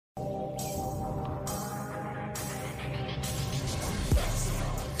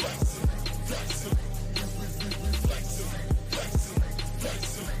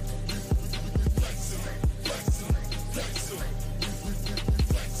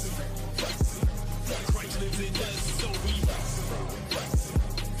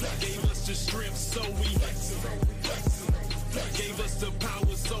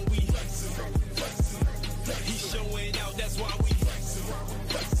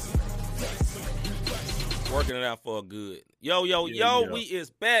Working it out for good. Yo, we is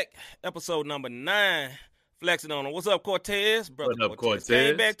back. Episode number 9. Flexing on them. What's up, Cortez? Brother What up, Cortez?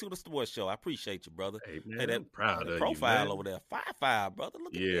 Came back to the sports show. I appreciate you, brother. Hey, man, that I'm proud of profile you, man. over there. 5'5", brother.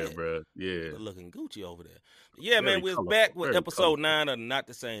 Look at that. Bro. Yeah. Looking Gucci over there. Yeah, Very man, we're colorful, back with very episode 9 of the Not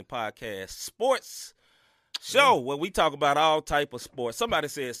the Same podcast sports show where we talk about all type of sports. Somebody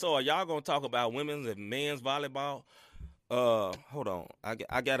said, so are y'all going to talk about women's and men's volleyball? Hold on.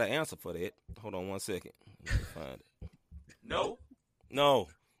 I got an answer for that. Hold on one second. Let me find it. No.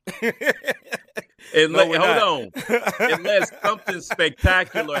 Unless something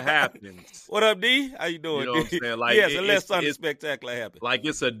spectacular happens. What up, D? How you doing? You know what I'm saying? Like, yes, unless something spectacular happens. Like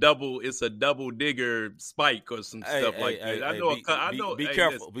it's a double digger spike or some stuff like that. I know. Be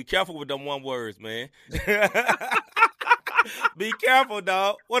careful. Listen. Be careful with them one words, man. Be careful,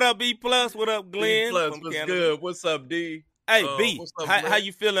 dog. What up, B plus? What up, Glenn? B plus, what's good? What's up, D? Hey, B. How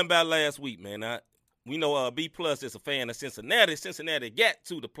you feeling about last week, man? We know B plus is a fan of Cincinnati. Cincinnati got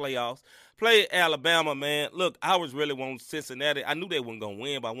to the playoffs. Played Alabama, man. Look, I was really wanting Cincinnati. I knew they weren't going to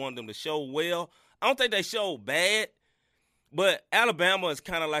win, but I wanted them to show well. I don't think they showed bad, but Alabama is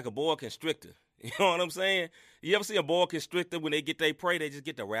kind of like a boa constrictor. You know what I'm saying? You ever see a boa constrictor, when they get their prey, they just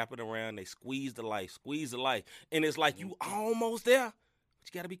get to wrap it around. They squeeze the life. And it's like you almost there, but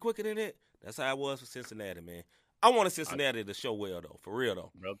you got to be quicker than that. That's how it was for Cincinnati, man. I wanted Cincinnati to show well, though, for real,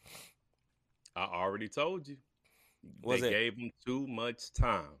 though. Bro, I already told you. They gave them too much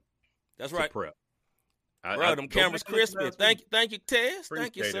time. That's right. To prep. Bro, them cameras crispy. Thank you, Tez.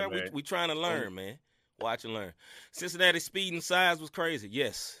 Thank you, sir. We trying to learn, man. Watch and learn. Cincinnati's speed and size was crazy.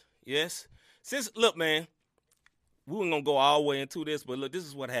 Yes. Look, man, we weren't going to go all the way into this, but look, this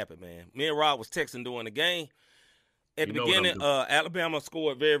is what happened, man. Me and Rob was texting during the game. At the beginning, Alabama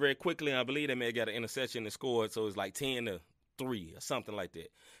scored very, very quickly. I believe they may have got an interception and scored, so it was like 10-3 or something like that.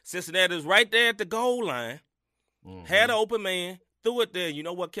 Cincinnati was right there at the goal line, had an open man, threw it there. You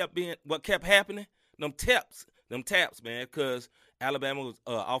know what kept happening? Them taps, man, because Alabama's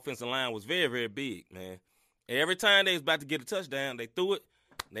offensive line was very, very big, man. And every time they was about to get a touchdown, they threw it,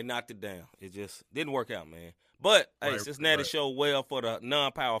 they knocked it down. It just didn't work out, man. But, hey, Cincinnati showed well for the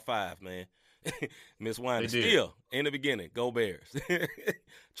non-Power 5, man. Miss Wine still in the beginning. Go Bears.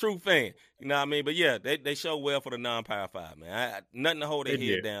 True fan. You know what I mean? But, yeah, they showed well for the non-Power 5, man. Nothing to hold their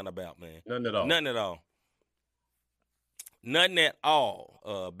head down about, man. Nothing at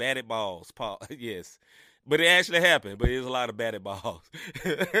all. Batted balls, Paul. Yes. But it actually happened. But it was a lot of batted balls.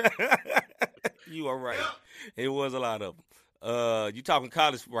 You are right. It was a lot of them. You talking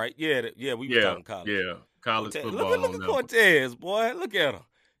college, right? Yeah, we were talking college. Yeah, college football. Look at Cortez, boy. Look at him.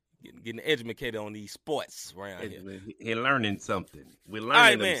 Getting educated on these sports around here. He's learning something. We're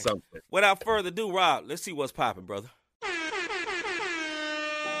learning something. Without further ado, Rob, let's see what's popping, brother.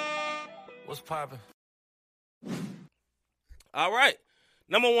 What's popping? All right.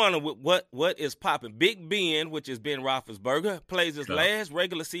 Number one, what is popping? Big Ben, which is Ben Roethlisberger, plays his last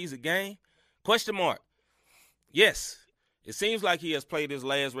regular season game? Question mark. Yes. It seems like he has played his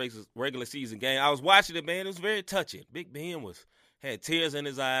last regular season game. I was watching it, man. It was very touching. Big Ben had tears in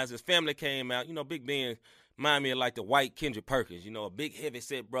his eyes. His family came out. You know, Big Ben reminded me of like the white Kendrick Perkins. You know, a big,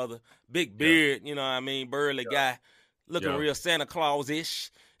 heavy-set brother, big beard, you know what I mean, burly guy, looking real Santa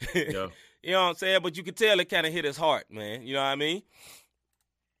Claus-ish. You know what I'm saying? But you could tell it kind of hit his heart, man. You know what I mean?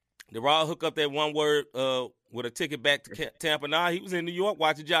 The Raw hook up that one word with a ticket back to Tampa. Nah, he was in New York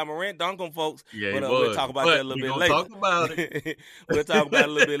watching John Morant dunk on folks. Yeah, but we'll talk about that a little bit later. Talk about it. We'll talk about it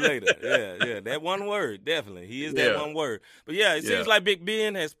a little bit later. Yeah, that one word, definitely. He is that one word. But, yeah, it seems like Big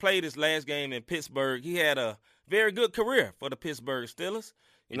Ben has played his last game in Pittsburgh. He had a very good career for the Pittsburgh Steelers.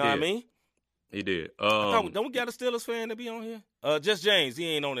 You know what I mean? He did. Don't we got a Steelers fan to be on here? Just James. He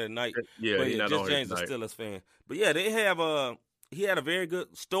ain't on there tonight. Yeah, he's not Just on James is a Steelers fan. But, yeah, they have he had a very good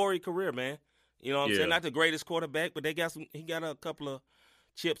storied career, man. You know what I'm saying? Not the greatest quarterback, but he got a couple of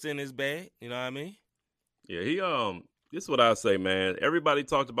chips in his bag. You know what I mean? Yeah, this is what I say, man. Everybody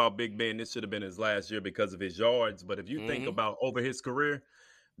talked about Big Ben. This should have been his last year because of his yards. But if you think about over his career,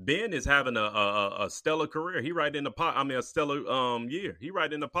 Ben is having a stellar career. He right in the pocket. I mean, a stellar year. He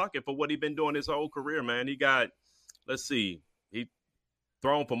right in the pocket for what he been doing his whole career, man. He got, let's see, he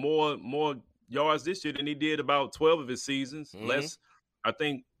thrown for more yards this year than he did about 12 of his seasons. Less, I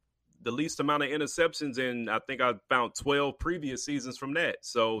think, the least amount of interceptions, and I think I found 12 previous seasons from that.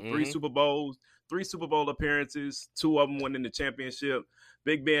 So 3 Super Bowls, 3 Super Bowl appearances, 2 of them winning the championship.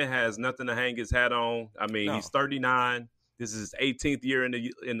 Big Ben has nothing to hang his hat on. I mean, he's 39. This is his 18th year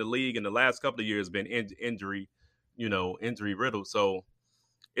in the league, and the last couple of years been injury riddled. So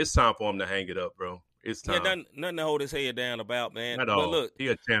it's time for him to hang it up, bro. It's time. Yeah, nothing to hold his head down about, man. At all. But look, he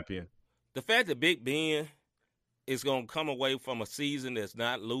a champion. The fact that Big Ben is going to come away from a season that's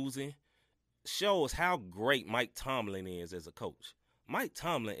not losing shows how great Mike Tomlin is as a coach. Mike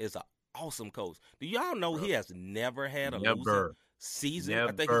Tomlin is an awesome coach. Do y'all know he has never had a losing season?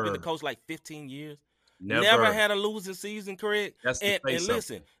 I think he's been the coach like 15 years. Never had a losing season, Craig. And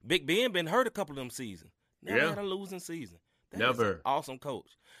listen, Big Ben been hurt a couple of them seasons. Never had a losing season. That is an awesome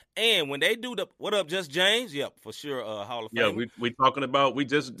coach. And when they do what up, Just James? Yep, for sure, Hall of Fame. Yeah, we talking about, we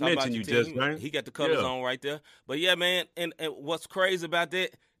just mentioned you, Just James. He got the colors on right there. But yeah, man, and what's crazy about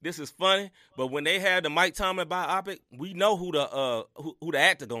that, this is funny, but when they had the Mike Tomlin biopic, we know who the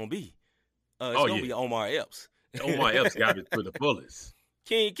actor gonna be. It's gonna be Omar Epps. Omar Epps got it to the fullest.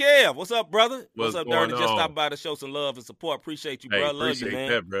 King Kev, what's up, brother? What's up, Dirty? Just stop by to show some love and support. Appreciate you, bro. Love you,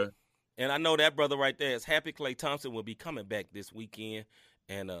 man. That, bro. And I know that brother right there is happy Klay Thompson will be coming back this weekend.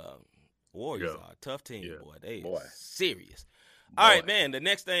 And Warriors are a tough team, boy. They are serious. All right, man, the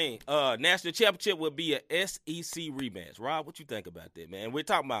next thing, national championship will be a SEC rematch. Rob, what you think about that, man? We're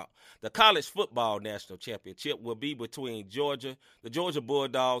talking about the college football national championship will be between the Georgia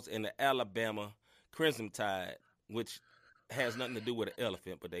Bulldogs, and the Alabama Crimson Tide, which has nothing to do with an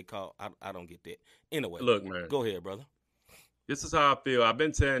elephant, but they call I don't get that. Anyway, look, man. Go ahead, brother. This is how I feel. I've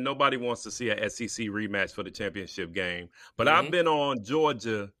been saying nobody wants to see a SEC rematch for the championship game, but I've been on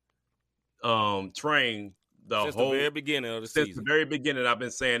Georgia train since the very beginning of the season. Since the very beginning, I've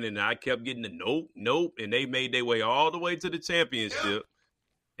been saying it, and I kept getting the nope, and they made their way all the way to the championship.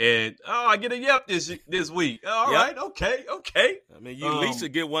 And I get a yep this week. All right, okay. I mean, you at least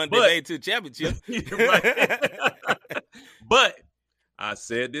should get one that made to the championship. But I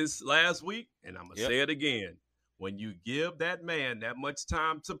said this last week, and I'm gonna say it again. When you give that man that much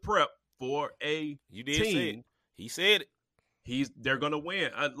time to prep for a team, he said it. They're gonna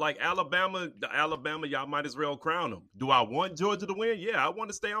win. Like Alabama, y'all might as well crown them. Do I want Georgia to win? Yeah, I want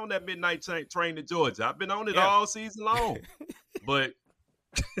to stay on that midnight train to Georgia. I've been on it all season long, but.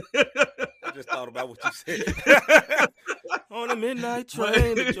 I just thought about what you said. On the midnight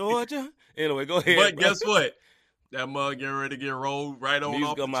train to Georgia. Anyway, go ahead. But guess what? That mug getting ready to get rolled right on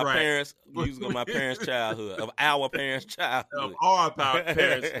off the track. Music of my parents' childhood, of our parents' childhood. Of our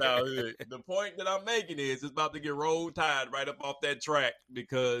parents' childhood. The point that I'm making is it's about to get rolled tide right up off that track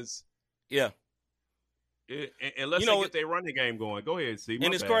because unless they get their running game going. Go ahead, see.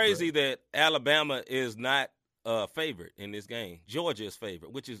 And it's crazy that Alabama is not favorite in this game. Georgia is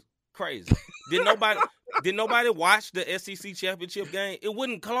favorite, which is crazy. Did nobody watch the SEC championship game? It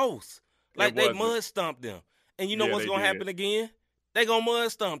wasn't close. Like they mud stomped them. And you know what's going to happen again? They going to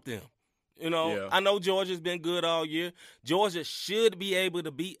mud stomp them. You know, I know Georgia's been good all year. Georgia should be able to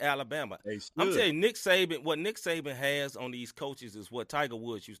beat Alabama. I'm telling you, what Nick Saban has on these coaches is what Tiger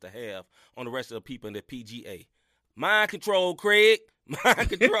Woods used to have on the rest of the people in the PGA. Mind control, Craig. Mind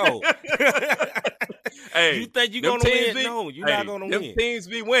control. Hey, you think you're going to win? No, you're not going to win. Them teams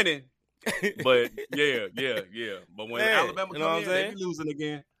be winning. But, yeah. But when Alabama comes in, they be losing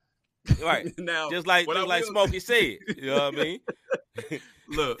again. Right. Now, just like Smokey said. You know what I mean?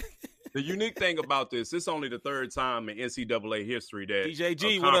 Look, the unique thing about this, it's only the third time in NCAA history that DJ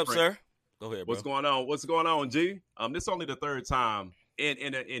G, what up, sir? Go ahead, bro. What's going on, G? This is only the third time in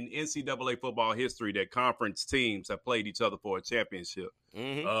NCAA football history that conference teams have played each other for a championship.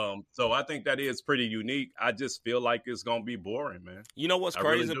 Mm-hmm. So I think that is pretty unique. I just feel like it's going to be boring, man. You know what's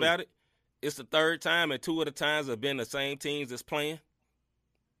crazy about it? It's the third time, and two of the times have been the same teams that's playing.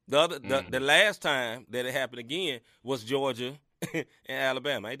 The last time that it happened again was Georgia and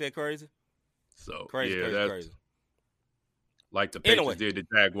Alabama. Ain't that crazy? So crazy. Like the Patriots did the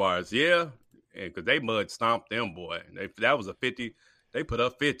Jaguars, because they mud stomped them, boy. That was a 50. They put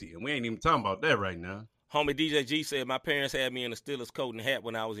up 50, and we ain't even talking about that right now. Homie DJ G said my parents had me in a Steelers coat and hat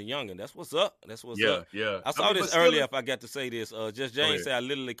when I was a youngin'. That's what's up. Yeah. I saw this earlier. If I got to say this, Just James said I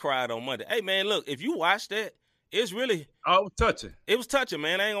literally cried on Monday. Hey man, look, if you watch that. It's really touching. It was touching,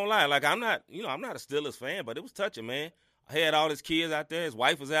 man. I ain't gonna lie. Like I'm not a Steelers fan, but it was touching, man. I had all his kids out there. His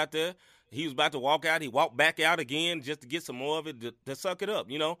wife was out there. He was about to walk out. He walked back out again just to get some more of it to suck it up,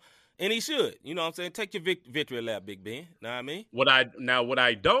 you know. And he should, you know what I'm saying? Take your victory lap, Big Ben. Know what I mean? What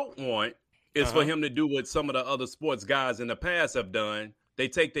I don't want is for him to do what some of the other sports guys in the past have done. They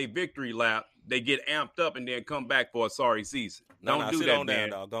take their victory lap, they get amped up, and then come back for a sorry season. Don't do sit that, on man.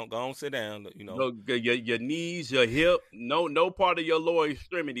 Down, dog. Go on, sit down. You know, your knees, your hip, no part of your lower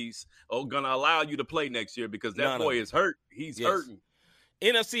extremities are gonna allow you to play next year because that boy is hurt. He's hurting.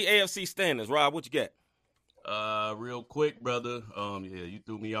 NFC, AFC standings, Rob. What you got? Real quick, brother. Yeah, you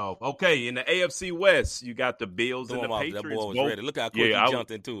threw me off. Okay, in the AFC West, you got the Bills Throw and the him off. That Patriots. boy was Both, ready. Look how quick he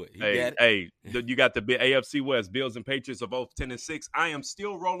jumped into it. He got it. You got the AFC West. Bills and Patriots are both 10-6. I am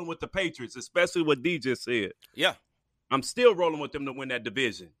still rolling with the Patriots, especially what D just said. Yeah. I'm still rolling with them to win that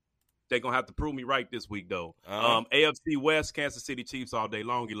division. They're going to have to prove me right this week, though. AFC West, Kansas City Chiefs all day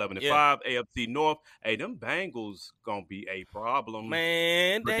long, 11-5. AFC North, hey, them Bengals going to be a problem.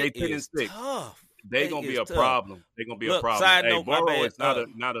 Man, but that is tough. They're going to be a problem. They're going to be a problem. Side note, Burrow is not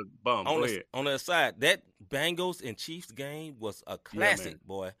a bum. On Go ahead. On the side, that Bengals and Chiefs game was a classic,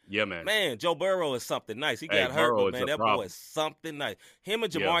 boy. Yeah, man. Man, Joe Burrow is something nice. He got hurt, but, man, that boy is something nice. Him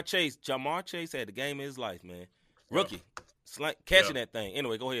and Jamar Chase. Jamar Chase had the game of his life, man. Rookie. Catching that thing.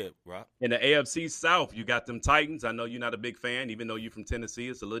 Anyway, go ahead, Rob. In the AFC South, you got them Titans. I know you're not a big fan, even though you're from Tennessee.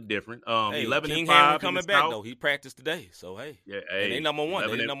 It's a little different. 11-5. King Henry coming back, though. He practiced today, so, hey. Yeah, and they number one.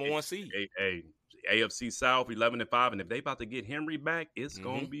 They number one seed. Hey, AFC South, 11-5. And if they about to get Henry back, it's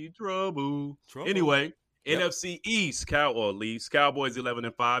going to be trouble. Anyway, NFC East, Cowboys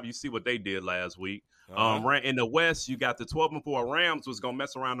 11-5. You see what they did last week. In the West, you got the 12-4 Rams was gonna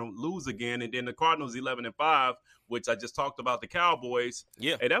mess around and lose again, and then the Cardinals 11-5, which I just talked about the Cowboys.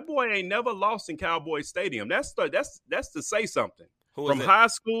 Yeah, hey, that boy ain't never lost in Cowboys Stadium. That's to say something. From high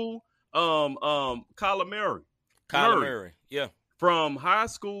school, Kyler Murray. Yeah. From high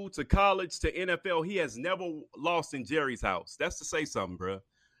school to college to NFL, he has never lost in Jerry's house. That's to say something, bro.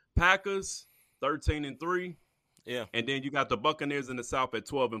 Packers 13-3. Yeah. And then you got the Buccaneers in the South at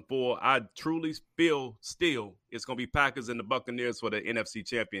 12-4. I truly feel still it's going to be Packers and the Buccaneers for the NFC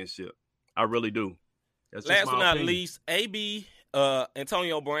Championship. I really do. That's last but not least, AB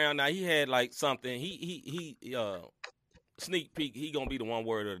Antonio Brown. Now he had like something. He sneak peek. He gonna be the one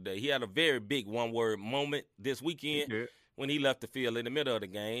word of the day. He had a very big one word moment this weekend when he left the field in the middle of the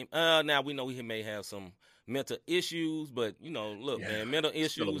game. Now we know he may have some mental issues, but look, man, mental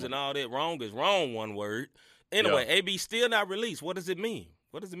issues and all that. Wrong is wrong. One word. Anyway, AB still not released. What does it mean?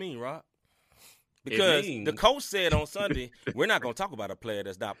 What does it mean, Rob? Because the coach said on Sunday, we're not going to talk about a player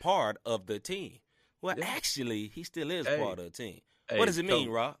that's not part of the team. Well, actually, he still is part of the team. What does it mean,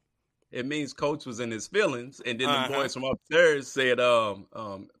 Rob? It means coach was in his feelings, and then the boys from upstairs said,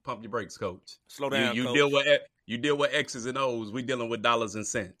 pump your brakes, coach. Slow down, you coach. You deal with X's and O's. We dealing with dollars and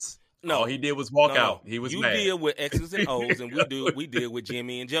cents. No, all he did was walk out. He was mad. You deal with X's and O's, and we deal with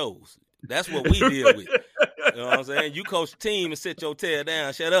Jimmy and Joe's. That's what we deal with. You know what I'm saying? You coach the team and sit your tail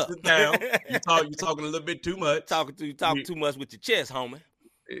down. Shut up. Sit down. You talking a little bit too much. Talking too much with your chest, homie.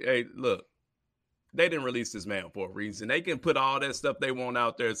 Hey, look. They didn't release this man for a reason. They can put all that stuff they want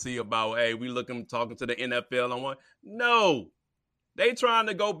out there and see about, hey, we talking to the NFL on one. No. They trying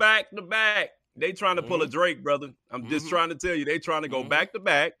to go back to back. They trying to pull a Drake, brother. I'm just trying to tell you. They trying to go back to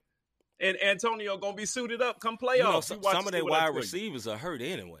back. And Antonio going to be suited up come playoffs. Some of their wide receivers are hurt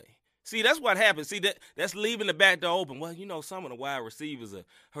anyway. See, that's what happens. See, that's leaving the back door open. Well, some of the wide receivers are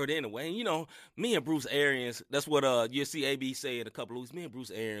hurt anyway. And, me and Bruce Arians, that's what you see AB said a couple of weeks. Me and Bruce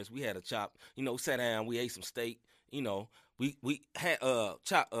Arians, we had a chop. Sat down, we ate some steak. We had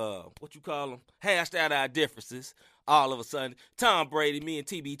hashed out our differences. All of a sudden, Tom Brady, me and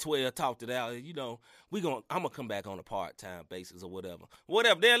TB12 talked it out. I'm gonna come back on a part-time basis or whatever.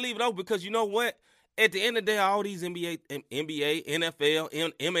 They'll leave it open because you know what? At the end of the day, all these NBA,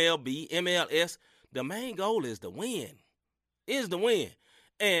 NFL, MLB, MLS, the main goal is to win.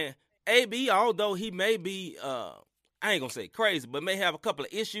 And AB, although he may be, I ain't going to say crazy, but may have a couple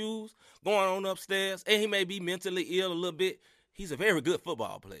of issues going on upstairs, and he may be mentally ill a little bit, he's a very good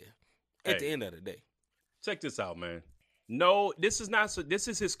football player at the end of the day. Check this out, man. No, this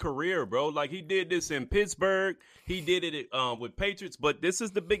is his career, bro. Like, he did this in Pittsburgh. He did it with Patriots. But this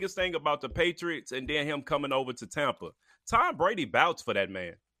is the biggest thing about the Patriots and then him coming over to Tampa. Tom Brady vouched for that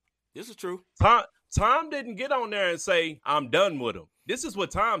man. This is true. Tom didn't get on there and say, I'm done with him. This is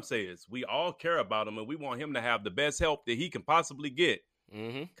what Tom says. We all care about him, and we want him to have the best help that he can possibly get.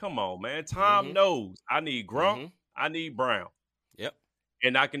 Mm-hmm. Come on, man. Tom knows I need Gronk. I need Brown. Yep.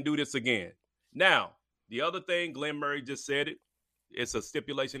 And I can do this again. Now, the other thing, Glenn Murray just said it. It's a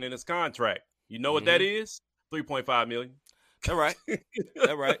stipulation in his contract. You know what that is? $3.5 million. All right.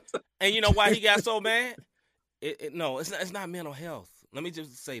 All right. And you know why he got so mad? No, it's not mental health. Let me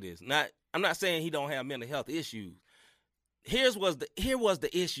just say this. I'm not saying he don't have mental health issues. Here was the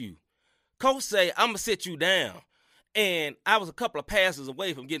issue. Coach say, I'm gonna sit you down. And I was a couple of passes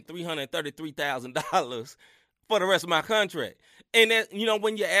away from getting $333,000 for the rest of my contract. And that,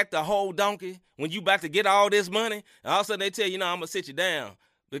 when you act a whole donkey, when you about to get all this money, and all of a sudden they tell you, I'm going to sit you down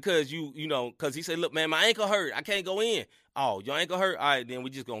because because he said, look, man, my ankle hurt. I can't go in. Oh, your ankle hurt? All right, then we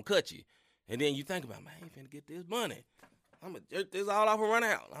just going to cut you. And then you think about, man, I ain't finna get this money. I'm going to jerk this all off and run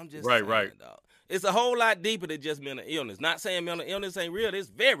out. I'm just right, saying, dog. It's a whole lot deeper than just mental illness. Not saying mental illness ain't real. It's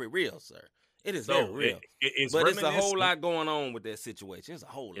very real, sir. It is very real. It's a whole lot going on with that situation. It's a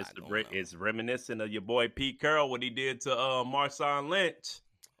whole lot going on. It's reminiscent of your boy Pete Carroll, what he did to Marshawn Lynch.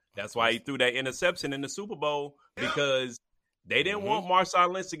 That's why he threw that interception in the Super Bowl, because they didn't want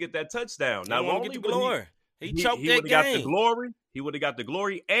Marshawn Lynch to get that touchdown. Now, only get the glory. He choked that game. Got the glory. He would have got the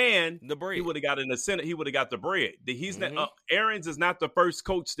glory and the bread. He would have got an incentive. He would have got the bread. He's not. Arians is not the first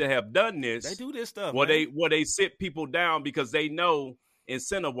coach to have done this. They do this stuff. Where they sit people down because they know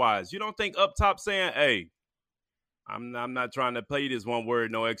incentive wise. You don't think up top saying, "Hey, I'm not trying to pay this one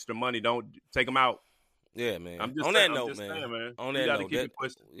word, no extra money. Don't take them out." Yeah, man. I'm just on saying, that note, man. Saying, man. On that note, keep it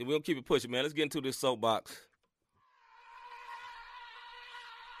pushing. We'll keep it pushing, man. Let's get into this soapbox.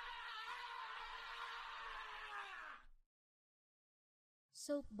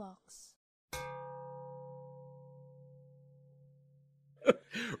 Soapbox.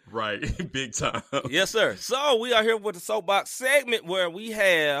 Right, big time. Yes, sir. So we are here with the soapbox segment where we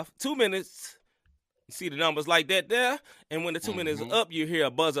have 2 minutes. You see the numbers like that there, and when the 2 minutes is up, you hear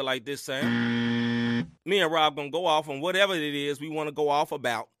a buzzer like this saying, "Me and Rob gonna go off on whatever it is we want to go off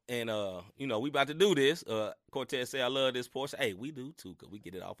about." And we about to do this. Cortez say, "I love this portion." Hey, we do too, cause we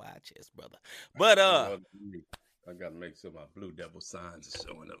get it off our chest, brother. But I gotta make sure my Blue Devil signs are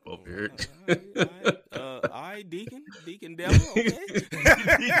showing up over here. All right, Deacon Devil,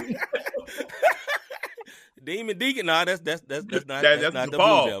 okay. Demon Deacon, no, that's not the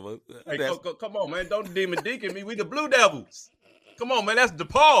Blue Devil. Hey, come on, man, don't Demon Deacon me. We the Blue Devils. Come on, man, that's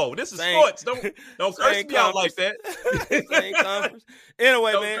DePaul. This is sports. Don't curse me out like that. Same conference.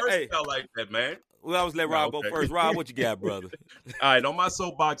 Anyway, don't man, curse me out like that, man. We always let Rob go first. Rob, what you got, brother? All right, on my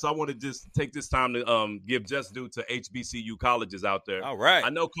soapbox, I want to just take this time to give just due to HBCU colleges out there. All right.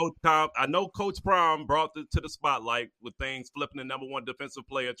 I know Coach Prime brought to the spotlight with things flipping the number one defensive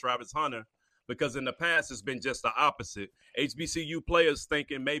player, Travis Hunter, because in the past it's been just the opposite. HBCU players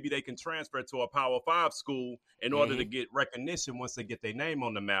thinking maybe they can transfer to a Power 5 school in order to get recognition once they get their name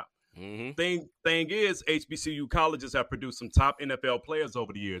on the map. Thing is, HBCU colleges have produced some top NFL players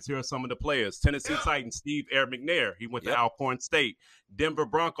over the years. Here are some of the players. Tennessee Titans, Steve Air McNair. He went to Alcorn State. Denver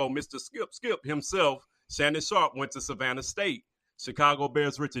Bronco, Mr. Skip himself. Shannon Sharp went to Savannah State. Chicago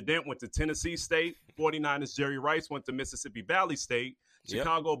Bears, Richard Dent went to Tennessee State. 49ers, Jerry Rice went to Mississippi Valley State.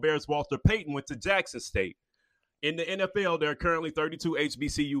 Chicago Bears, Walter Payton went to Jackson State. In the NFL, there are currently 32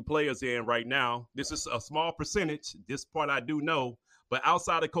 HBCU players in right now. This is a small percentage. This part I do know. But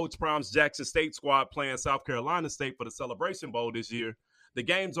outside of Coach Prime's Jackson State squad playing South Carolina State for the Celebration Bowl this year, the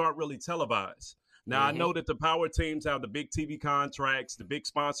games aren't really televised. Now, I know that the power teams have the big TV contracts, the big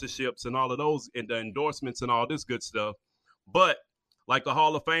sponsorships, and all of those, and the endorsements and all this good stuff. But like the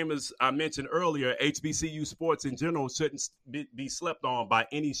Hall of Famers I mentioned earlier, HBCU sports in general shouldn't be slept on by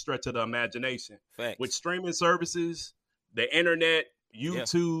any stretch of the imagination. Facts. With streaming services, the internet,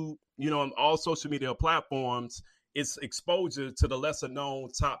 YouTube, and all social media platforms, it's exposure to the lesser known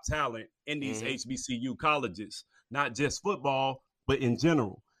top talent in these HBCU colleges, not just football, but in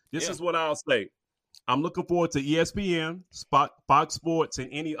general. This is what I'll say. I'm looking forward to ESPN, Fox Sports, and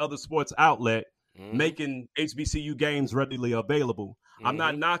any other sports outlet making HBCU games readily available. I'm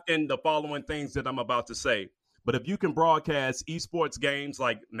not knocking the following things that I'm about to say, but if you can broadcast esports games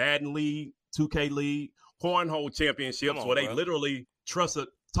like Madden League, 2K League, Cornhole Championships, where they literally toss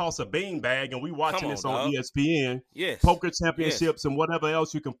a beanbag, and we watching this on ESPN, poker championships, and whatever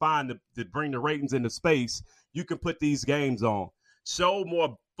else you can find to bring the ratings into space, you can put these games on. Show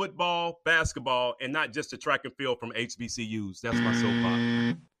more football, basketball, and not just the track and field from HBCUs. That's my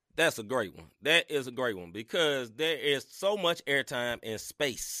soapbox. That's a great one. That is a great one because there is so much airtime and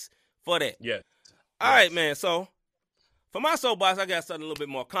space for that. Yes. All right, man. So for my soapbox, I got something a little bit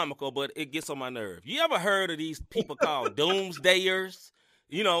more comical, but it gets on my nerve. You ever heard of these people called doomsdayers?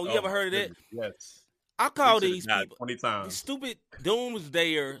 You ever heard of that? Yes. I call these people 20 times. These stupid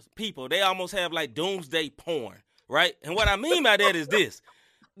doomsdayer people. They almost have like doomsday porn, right? And what I mean by that is this.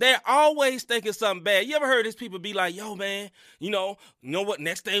 They're always thinking something bad. You ever heard these people be like, yo, man, you know what?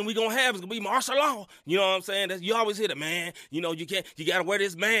 Next thing we going to have is going to be martial law. You know what I'm saying? You always hear the man, you got to wear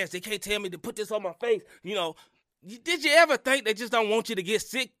this mask. They can't tell me to put this on my face. Did you ever think they just don't want you to get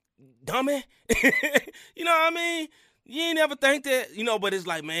sick, dummy? You know what I mean? You ain't ever think that, but it's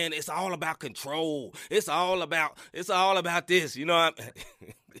like, man, it's all about control. It's all about this,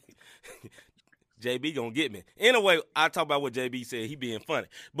 JB gonna get me. Anyway, I talk about what JB said. He being funny.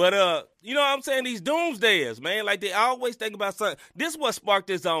 But, you know what I'm saying? These doomsdayers, man, like they always think about something. This is what sparked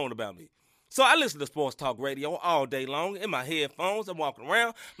this on about me. So I listen to sports talk radio all day long in my headphones. I'm walking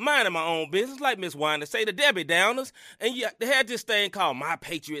around, minding my own business, like Miss Winder say, the Debbie Downers. And they had this thing called My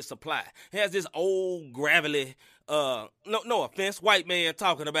Patriot Supply. It has this old gravelly, no offense, white man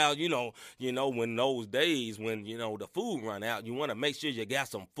talking about, when those days when, the food run out, you want to make sure you got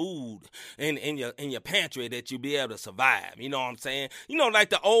some food in your pantry that you be able to survive. You know what I'm saying? Like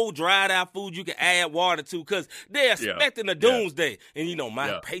the old dried out food you can add water to because they're expecting a doomsday. And,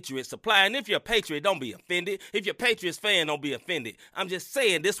 My Patriot Supply. And if you're a Patriot, don't be offended. If you're a Patriots fan, don't be offended. I'm just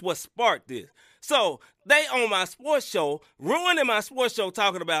saying this what sparked this. So they on my sports show, ruining my sports show,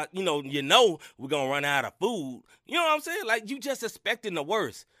 talking about, we're going to run out of food. You know what I'm saying? Like, you just expecting the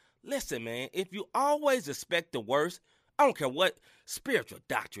worst. Listen, man, if you always expect the worst, I don't care what spiritual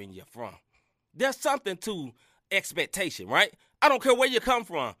doctrine you're from. There's something to expectation, right? I don't care where you come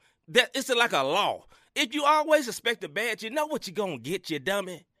from. It's like a law. If you always expect the bad, you know what you're going to get, you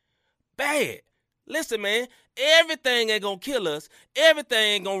dummy? Bad. Listen, man, everything ain't going to kill us. Everything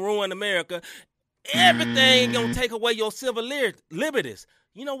ain't going to ruin America. Everything ain't going to take away your civil liberties.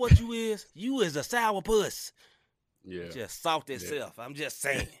 You know what you is? You is a sourpuss. Yeah. Just salty self. I'm just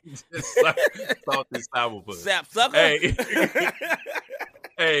saying. Salty sourpuss. Sap sucker. Hey.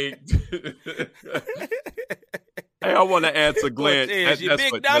 Hey. Hey, I want to answer Glenn. You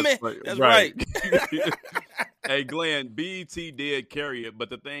big dummy. That's right. Hey, Glenn, BET did carry it, but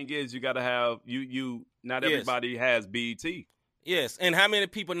the thing is, you got to have not everybody has BET. Yes, and how many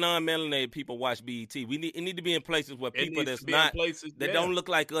people, non-melanated people, watch BET? It need to be in places where people don't look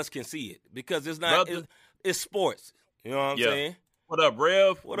like us can see it, because it's not. It's sports. You know what I'm saying? What up,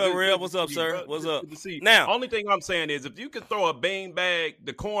 Rev? What up, Rev? What's up, sir? What's up? Now, only thing I'm saying is, if you could throw a beanbag,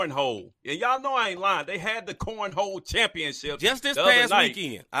 the cornhole, and y'all know I ain't lying, they had the cornhole championship just this past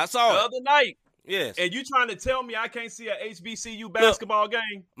weekend. I saw it the other night. Yes. And you trying to tell me I can't see a HBCU basketball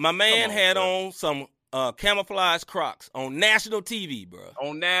game? My man had on some camouflage Crocs on national TV, bro.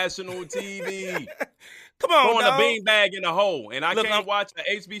 On national TV. Come on, throwing dog. a beanbag in the hole, and I can't watch an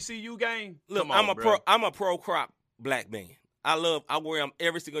HBCU game? Look, I'm a pro Croc black man. I wear them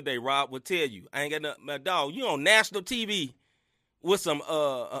every single day. Rob will tell you. I ain't got nothing. My dog, you on national TV with some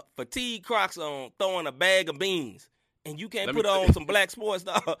fatigue Crocs on, throwing a bag of beans. And you can't put on some black sports,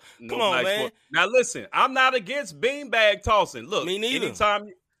 dog. Come on, man. Now, listen, I'm not against beanbag tossing. Look, me neither.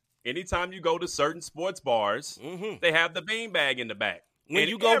 Anytime you go to certain sports bars, they have the beanbag in the back. When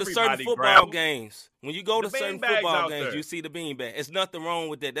you go to certain football games, you see the beanbag. There's nothing wrong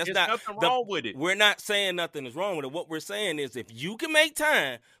with that. There's nothing wrong with it. We're not saying nothing is wrong with it. What we're saying is, if you can make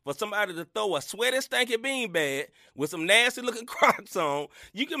time for somebody to throw a sweaty, stanky beanbag with some nasty-looking Crocs on,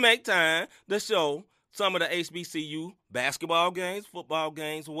 you can make time to show some of the HBCU basketball games, football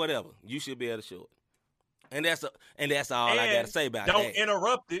games, or whatever. You should be able to show it. And that's all I got to say about that. Don't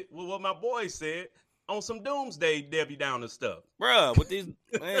interrupt it with what my boy said on some doomsday Debbie Downer stuff. Bruh, with these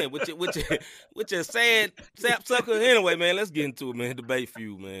man, with your sad sap sucker. Anyway, man, let's get into it, man. Debate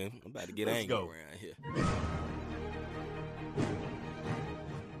feud, man. I'm about to get angry around here.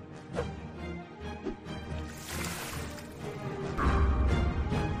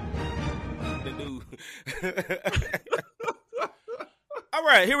 All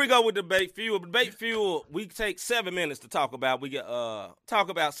right, here we go with Debate Fuel. Debate Fuel, we take 7 minutes to talk about. We get talk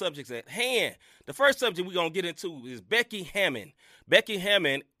about subjects at hand. The first subject we're going to get into is Becky Hammon. Becky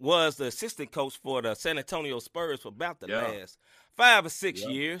Hammon was the assistant coach for the San Antonio Spurs for about the last 5 or 6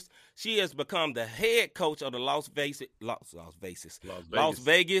 years. She has become the head coach of the Las Vegas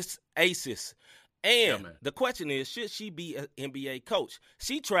Aces. And the question is, should she be an NBA coach?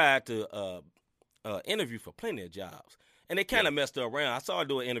 She tried to interview for plenty of jobs. And they kind of messed her around. I saw her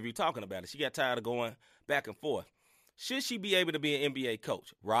do an interview talking about it. She got tired of going back and forth. Should she be able to be an NBA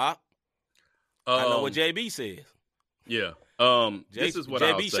coach? Rob? I know what JB says. Yeah. This is what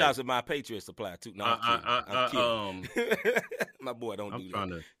JB shops at My Patriot Supply, too. No, I'm kidding. My boy, don't do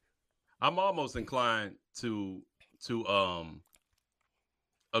that. I'm almost inclined to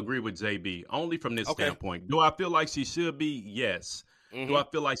agree with JB, only from this standpoint. Do I feel like she should be? Yes. Mm-hmm. Do I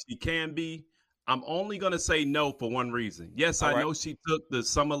feel like she can be? I'm only going to say no for one reason. Yes, I know she took the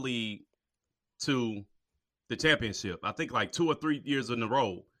Summer League to the championship, I think like 2 or 3 years in a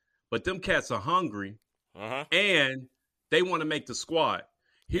row. But them cats are hungry, and they want to make the squad.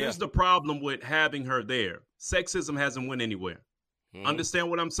 Here's the problem with having her there. Sexism hasn't went anywhere. Understand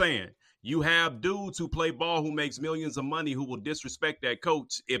what I'm saying? You have dudes who play ball who makes millions of money who will disrespect that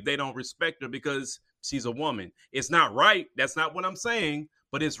coach if they don't respect her because she's a woman. It's not right. That's not what I'm saying,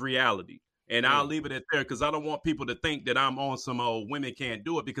 but it's reality. And I'll leave it at there because I don't want people to think that I'm on some women can't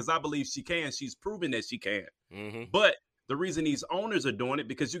do it, because I believe she can. She's proven that she can. But The reason these owners are doing it,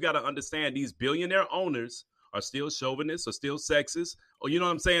 because you got to understand these billionaire owners are still chauvinists, are still sexist, or you know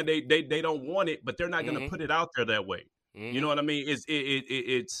what I'm saying? They don't want it, but they're not going to put it out there that way. You know what I mean?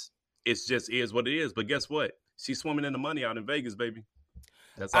 It's just is what it is. But guess what? She's swimming in the money out in Vegas, baby.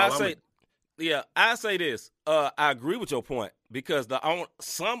 That's all I say this. I agree with your point because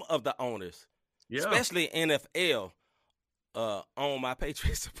some of the owners, especially NFL, own my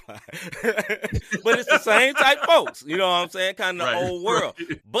Patriot Supply. But it's the same type folks. You know what I'm saying? Kind of the old world.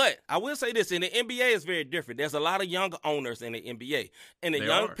 Right. But I will say this, in the NBA it's very different. There's a lot of young owners in the NBA. And the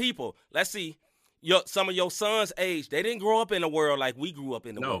young people, let's see, some of your sons' age, they didn't grow up in the world like we grew up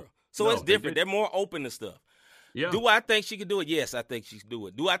in the world. So it's different. They're more open to stuff. Yeah. Do I think she can do it? Yes, I think she can do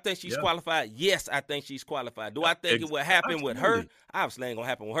it. Do I think she's qualified? Yes, I think she's qualified. Do I think it will happen with her? Obviously, it ain't going to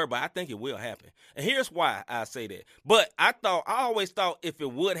happen with her, but I think it will happen. And here's why I say that. But I always thought if it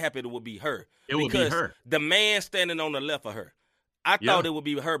would happen, it would be her. It would be her. The man standing on the left of her. I thought it would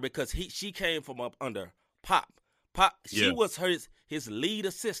be her because she came from up under Pop. She was his lead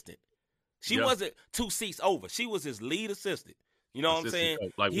assistant. She wasn't 2 seats over. She was his lead assistant. You know what I'm saying?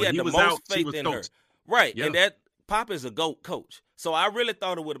 Like he had the most faith in her. Right, and that Pop is a GOAT coach. So I really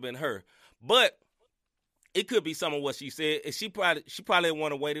thought it would have been her. But it could be some of what she said. She probably didn't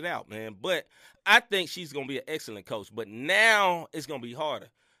want to wait it out, man. But I think she's going to be an excellent coach. But now it's going to be harder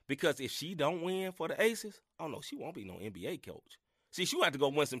because if she don't win for the Aces, oh, no, she won't be no NBA coach. See, she will have to go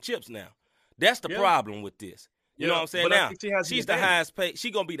win some chips now. That's the problem with this. You know what I'm saying? Now, she's the highest paid.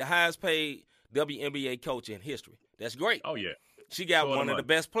 She's going to be the highest paid WNBA coach in history. That's great. Oh, yeah. She got one of the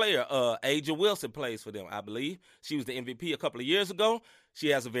best players. A'ja Wilson plays for them, I believe. She was the MVP a couple of years ago. She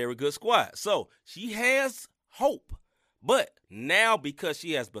has a very good squad. So she has hope. But now because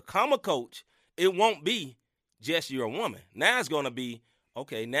she has become a coach, it won't be just you're a woman. Now it's going to be,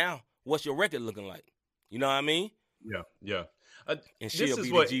 okay, now what's your record looking like? You know what I mean? Yeah. And she'll be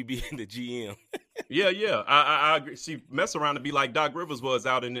the GB and the GM. Yeah. I agree. She mess around to be like Doc Rivers was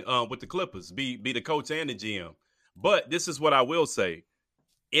out in with the Clippers, be the coach and the GM. But this is what I will say.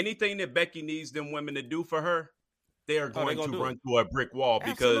 Anything that Becky needs them women to do for her, they are going to run through a brick wall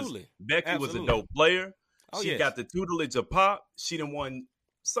because Becky was a dope player. She got the tutelage of Pop. She done won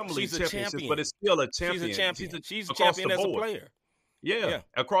some of these championships, but it's still a champion. She's a champion. She's a champion as a player. Yeah,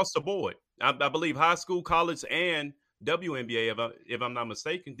 across the board. I believe high school, college, and WNBA, if I'm not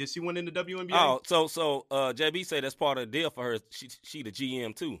mistaken. Did she win in the WNBA? Oh, so JB said that's part of the deal for her. She the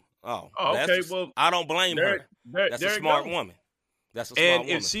GM too. Oh, okay. Well, I don't blame her. That's a smart woman. That's a smart woman.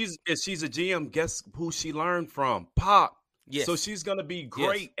 And if she's a GM, guess who she learned from? Pop. Yes. So she's gonna be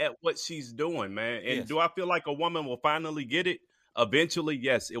great at what she's doing, man. And do I feel like a woman will finally get it? Eventually,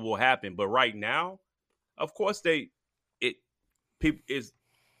 yes, it will happen. But right now, of course,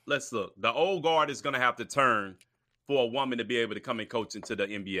 let's look. The old guard is gonna have to turn for a woman to be able to come and coach into the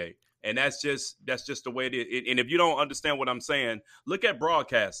NBA. And that's just the way it is. And if you don't understand what I'm saying, look at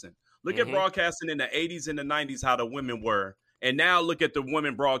broadcasting. Look at broadcasting in the 80s and the 90s, how the women were. And now look at the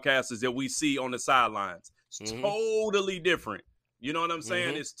women broadcasters that we see on the sidelines. It's totally different. You know what I'm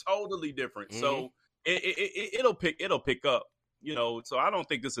saying? It's totally different. So it'll pick up, you know. So I don't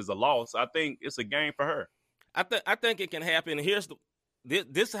think this is a loss. I think it's a game for her. I think it can happen. Here's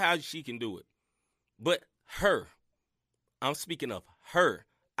this is how she can do it. But I'm speaking of her.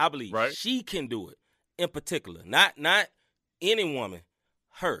 I believe she can do it in particular, not any woman,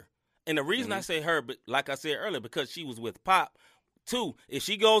 her. And the reason I say her, but like I said earlier, because she was with Pop. 2, if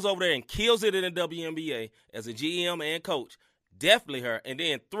she goes over there and kills it in the WNBA as a GM and coach, definitely her. And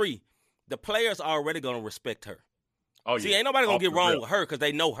then 3, the players are already going to respect her. Oh, See, ain't nobody going to get wrong with her because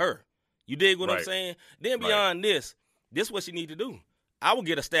they know her. You dig what I'm saying? Then beyond this is what she need to do. I would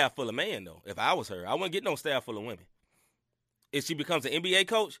get a staff full of men, though, if I was her. I wouldn't get no staff full of women. If she becomes an NBA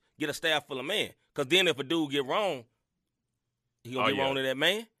coach, get a staff full of men. Because then if a dude get wrong, he going to get wrong to that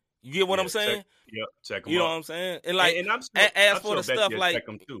man. You get what I'm saying? Check him You know out. what I'm saying? And like, and I'm for the stuff like, check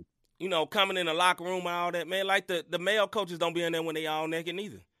him too. You know, coming in the locker room and all that, man, like the male coaches don't be in there when they all naked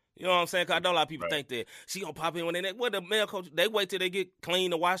neither. You know what I'm saying? Because I know a lot of people think that she going to pop in when they naked. Well, the male coach, they wait till they get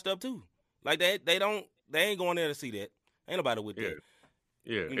clean and washed up too. Like they ain't going there to see that. Ain't nobody with that.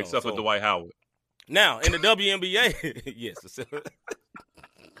 Yeah, you know, except for Dwight Howard. Now, in the WNBA, yes.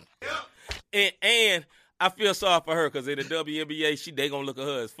 and I feel sorry for her because in the WNBA, they gonna look at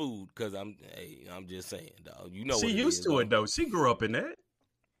her as food. Because I'm just saying, dog. You know, she used to it though. She grew up in that.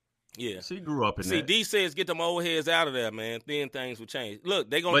 Yeah, she grew up in that. See, D says get them old heads out of there, man. Then things will change. Look,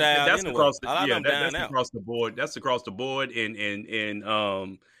 they gonna die out anyway. That's across the board. That's across the board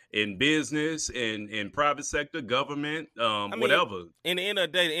in business, in private sector, government, whatever. In the end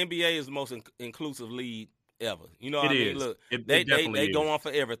of the day, the NBA is the most inclusive league ever. You know It what I mean? is. Look, It they definitely go is. on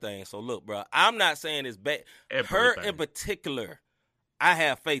for everything. So look, bro, I'm not saying it's bad. Her Everything. in particular, I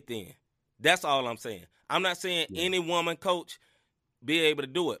have faith in. That's all I'm saying. I'm not saying any woman coach be able to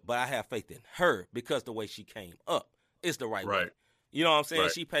do it, but I have faith in her because the way she came up is the right way. You know what I'm saying?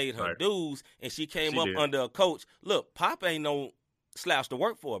 Right. She paid her dues and she came up did. under a coach. Look, Pop ain't no slouch to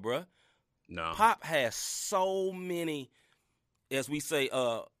work for, bro. No. Pop has so many, as we say,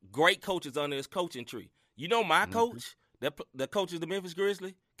 great coaches under his coaching tree. You know my coach, the coach of the Memphis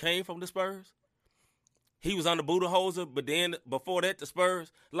Grizzlies, came from the Spurs. He was under Budenholzer, but then before that, the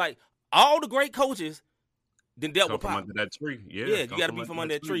Spurs. Like, all the great coaches then dealt Come with from Pop. under that tree. Yeah, you got to be from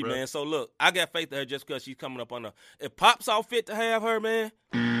under that tree, bro. man. So, look, I got faith in her just because she's coming up on her. If Pop's all fit to have her, man,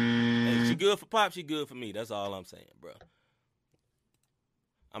 hey, she good for Pop, she good for me. That's all I'm saying, bro.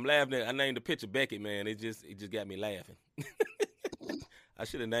 I'm laughing at, I named the picture Beckett, man. It just got me laughing. I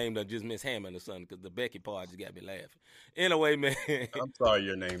should have named her just Miss Hammond or something because the Becky part just got me laughing. Anyway, man. I'm sorry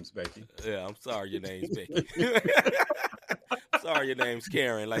your name's Becky. Yeah, I'm sorry your name's Becky. Sorry your name's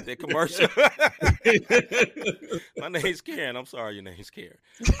Karen, like that commercial. My name's Karen. I'm sorry your name's Karen.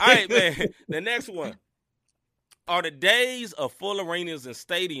 All right, man. The next one. Are the days of full arenas and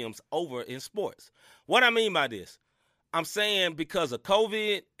stadiums over in sports? What I mean by this, I'm saying because of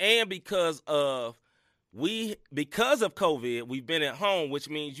COVID and because of COVID, we've been at home, which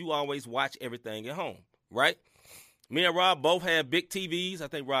means you always watch everything at home, right? Me and Rob both have big TVs. I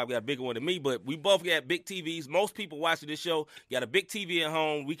think Rob got a bigger one than me, but we both got big TVs. Most people watching this show got a big TV at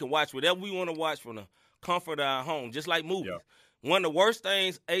home. We can watch whatever we want to watch from the comfort of our home, just like movies. Yeah. One of the worst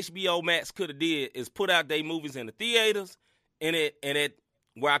things HBO Max could have did is put out their movies in the theaters and it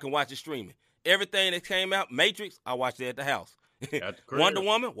where I can watch it streaming. Everything that came out, Matrix, I watched it at the house. Wonder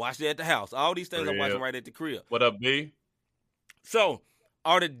Woman, watched it at the house. All these things I'm watching right at the crib. What up, B? So,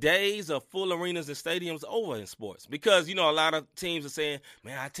 are the days of full arenas and stadiums over in sports? Because, you know, a lot of teams are saying,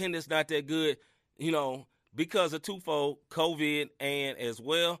 man, our attendance not that good, you know, because of twofold, COVID and as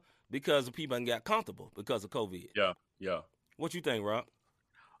well because the people ain't got comfortable because of COVID. Yeah. What you think, Rob?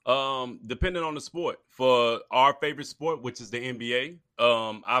 Depending on the sport. For our favorite sport, which is the NBA,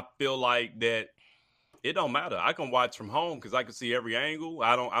 I feel like that it don't matter. I can watch from home because I can see every angle.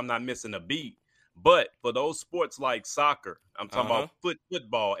 I'm not missing a beat. But for those sports like soccer, I'm talking about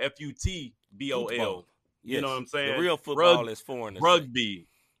football, FUTBOL. Yes. You know what I'm saying? The real football is foreign. Rugby,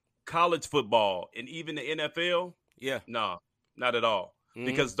 college football, and even the NFL. Yeah. No, not at all. Mm-hmm.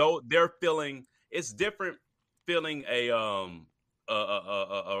 Because though they're feeling, it's different feeling a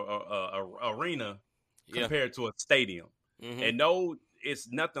arena compared to a stadium. Mm-hmm. And no, it's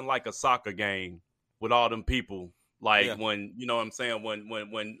nothing like a soccer game with all them people. Like when, you know what I'm saying,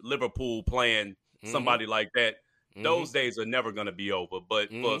 when Liverpool playing somebody like that, those days are never going to be over. But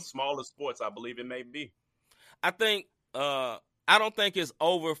for smaller sports, I believe it may be. I think I don't think it's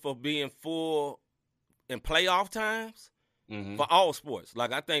over for being full in playoff times for all sports.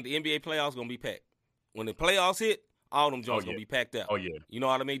 Like, I think the NBA playoffs going to be packed. When the playoffs hit, all them joints going to be packed out. Oh, yeah. You know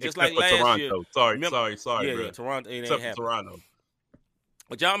what I mean? Just except like last Toronto. year. Sorry, Yeah, Toronto. It ain't except happening. for Toronto.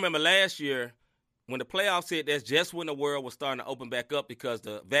 But y'all remember last year, when the playoffs hit, that's just when the world was starting to open back up because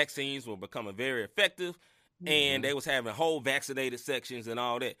the vaccines were becoming very effective and they was having whole vaccinated sections and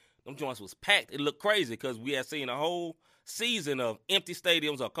all that. Them joints was packed. It looked crazy because we had seen a whole season of empty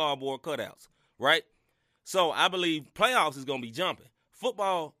stadiums or cardboard cutouts, right? So I believe playoffs is going to be jumping.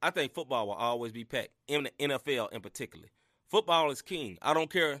 Football, I think football will always be packed, in the NFL in particular. Football is king. I don't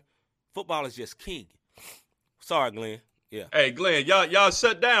care. Football is just king. Sorry, Glenn. Yeah. Hey, Glenn, y'all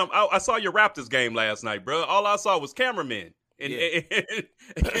shut down. I saw your Raptors game last night, bro. All I saw was cameramen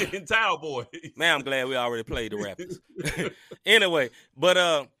and towel boys. Man, I'm glad we already played the Raptors. Anyway, but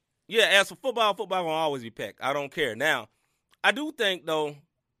as for football will always be packed. I don't care. Now, I do think though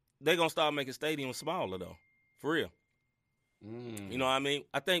they're gonna start making stadiums smaller though, for real. You know what I mean?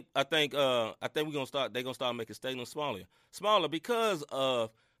 I think they're gonna start making stadiums smaller because of,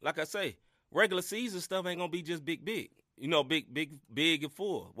 like I say, regular season stuff ain't gonna be just big. You know, big and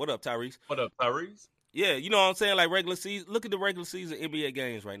full. What up, Tyrese? What up, Tyrese? Yeah, you know what I'm saying? Like regular season. Look at the regular season NBA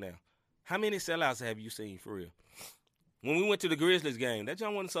games right now. How many sellouts have you seen for real? When we went to the Grizzlies game, that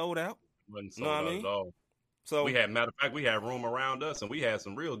joint wasn't sold out. Wasn't sold out at all. So matter of fact, we had room around us, and we had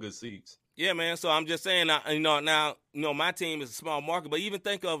some real good seats. Yeah, man. So I'm just saying, now my team is a small market, but even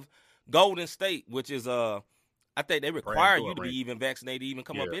think of Golden State, which is I think they require you to be even vaccinated to even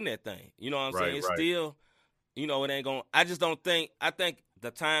come up in that thing. You know what I'm saying? It's still, it ain't going. I just don't think. I think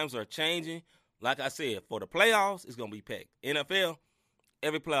the times are changing. Like I said, for the playoffs, it's gonna be packed. NFL,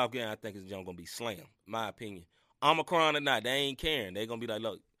 every playoff game, I think is gonna be slammed. My opinion. Omicron or not, they ain't caring. They're gonna be like,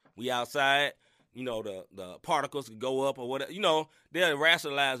 look, we outside. the particles could go up or whatever. They're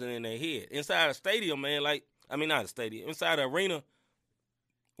rationalizing in their head. Inside a stadium, man, not a stadium. Inside the arena,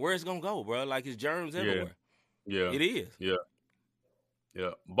 where it's going to go, bro? Like, it's germs everywhere. Yeah. It is. Yeah.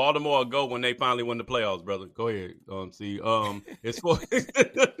 Yeah. Baltimore will go when they finally win the playoffs, brother. Go ahead. It's for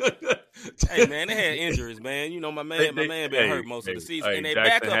Hey, man, they had injuries, man. My man been hurt most of the season. And their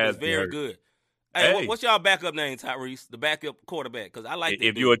backup is very good. Hey, what's y'all backup name, Tyrese? The backup quarterback, because I like that.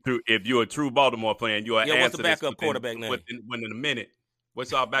 If you're a true Baltimore fan, you are. Yeah, what's the backup quarterback name? Within a minute.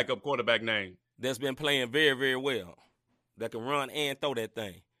 What's our backup quarterback name? That's been playing very, very well. That can run and throw that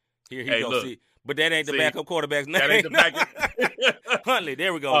thing. Here he goes. Look, but that ain't the backup quarterback's name. That ain't the backup. Huntley,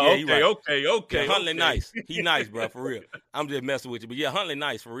 there we go. Oh, yeah, right. Okay. Yeah, Huntley nice. He nice, bro, for real. I'm just messing with you, but yeah, Huntley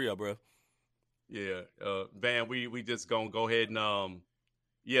nice for real, bro. Yeah, Van, we just gonna go ahead and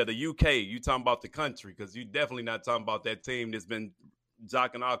the UK. You talking about the country, because you definitely not talking about that team that's been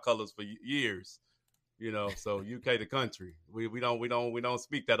jocking our colors for years. So UK the country. We don't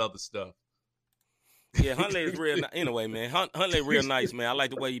speak that other stuff. Yeah, Huntley is real. Anyway, man, Huntley real nice, man. I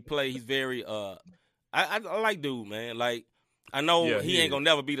like the way he play. He's very I like dude, man. Like, I know he ain't gonna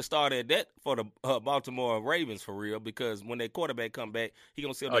never be the starter at that for the Baltimore Ravens for real, because when their quarterback come back, he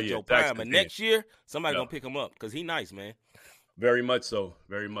gonna still be Joe Prime. And next year, somebody gonna pick him up because he nice, man. Very much so.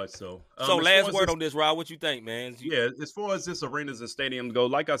 Very much so. So last word on this, Rob. What you think, man? As far as this arenas and stadiums go,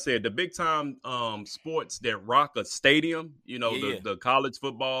 like I said, the big time sports that rock a stadium, the college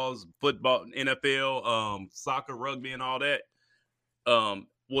football, NFL, soccer, rugby, and all that,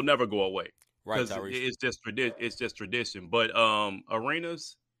 will never go away. Right, it's just tradition. But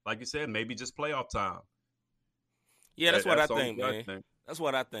arenas, like you said, maybe just playoff time. Yeah, that's what I think, man. That's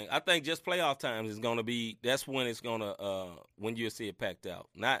what I think. I think just playoff times is going to be – that's when it's going to when you'll see it packed out.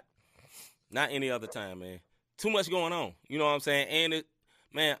 Not any other time, man. Too much going on. You know what I'm saying? And,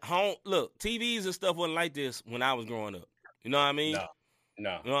 look, TVs and stuff wasn't like this when I was growing up. You know what I mean?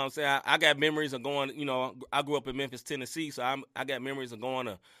 No. You know what I'm saying? I got memories of going – I grew up in Memphis, Tennessee, so I got memories of going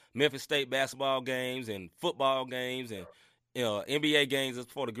to Memphis State basketball games and football games and NBA games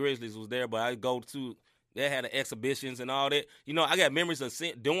before the Grizzlies was there, but I go to – they had the exhibitions and all that. I got memories of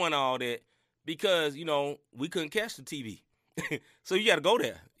doing all that because, we couldn't catch the TV. So you got to go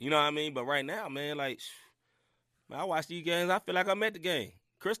there. You know what I mean? But right now, man, like, I watch these games. I feel like I'm at the game.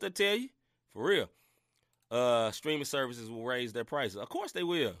 Krista tell you, for real. Streaming services will raise their prices. Of course they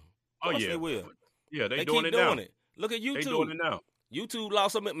will. They will. Yeah, they doing keep it now. Doing it. Look at YouTube. They doing it now. YouTube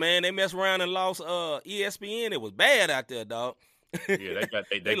lost something. Man, they messed around and lost ESPN. It was bad out there, dog. Yeah,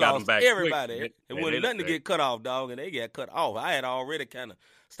 they got them back everybody. Quick. It wasn't nothing to get cut off, dog, and they got cut off. I had already kind of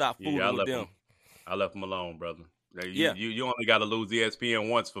stopped fooling with them. I left them alone, brother. You only got to lose ESPN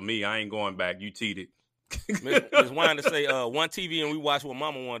once for me. I ain't going back. You cheated. Miss Wine to say one TV and we watched what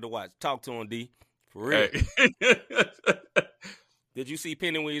Mama wanted to watch. Talk to him, D. For real. Hey. Did you see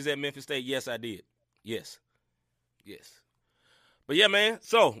Penny when he was at Memphis State? Yes, I did. Yes. But yeah, man.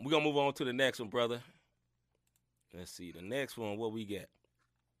 So we're gonna move on to the next one, brother. Let's see. The next one, what we got?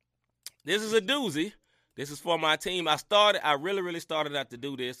 This is a doozy. This is for my team. I really started out to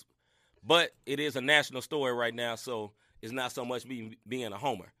do this, but it is a national story right now, so it's not so much me being a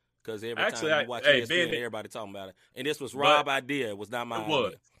homer. Because every time you watch ESPN, everybody talking about it. And this was Rob's idea. It was not my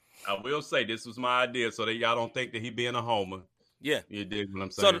idea. I will say this was my idea so that y'all don't think that he being a homer. Yeah. You dig what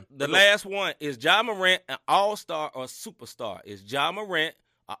I'm saying? So the last one, is Ja Morant an all-star or superstar? Is Ja Morant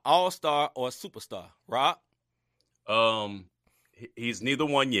an all-star or a superstar? Rob? He's neither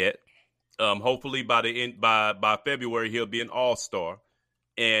one yet. Hopefully by February he'll be an all-star.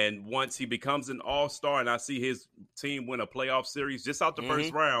 And once he becomes an all-star and I see his team win a playoff series just out the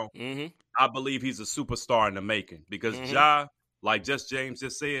first round, I believe he's a superstar in the making. Because Ja, like James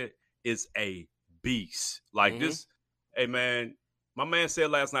just said, is a beast. Like this, hey man, my man said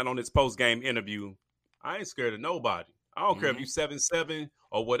last night on his post-game interview, I ain't scared of nobody. I don't care if you 7'7"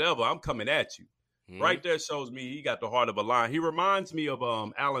 or whatever, I'm coming at you. Right there shows me he got the heart of a lion. He reminds me of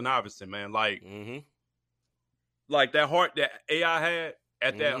Allen Iverson, man. Like that heart that AI had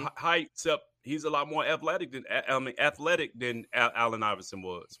at that height, except he's a lot more athletic than Allen Iverson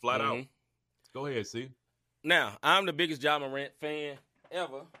was. Flat out. Go ahead, see. Now, I'm the biggest Ja Morant fan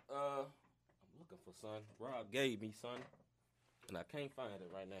ever. I'm looking for son. Rob gave me son, and I can't find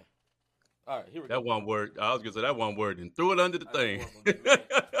it right now. All right, here we go. That one word. I was gonna say that one word and threw it under the thing.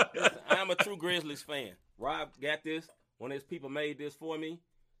 Listen, I'm a true Grizzlies fan. Rob got this. One of his people made this for me.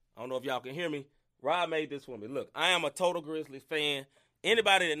 I don't know if y'all can hear me. Rob made this for me. Look, I am a total Grizzlies fan.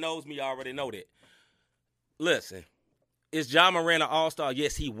 Anybody that knows me already know that. Listen, is Ja Morant an all-star?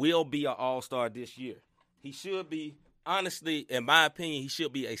 Yes, he will be an all-star this year. He should be honestly, in my opinion, he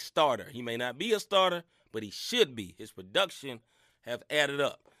should be a starter. He may not be a starter, but he should be. His production have added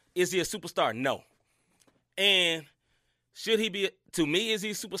up. Is he a superstar? No. And should he be, to me, is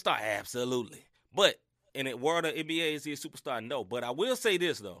he a superstar? Absolutely. But in the world of NBA, is he a superstar? No. But I will say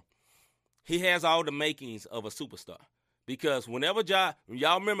this, though. He has all the makings of a superstar. Because whenever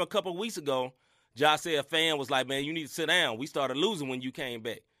y'all remember a couple of weeks ago, Ja said a fan was like, man, you need to sit down. We started losing when you came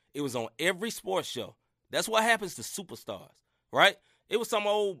back. It was on every sports show. That's what happens to superstars, right? It was some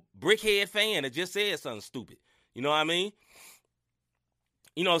old brickhead fan that just said something stupid. You know what I mean?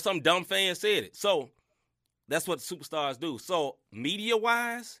 You know, some dumb fan said it. So that's what superstars do. So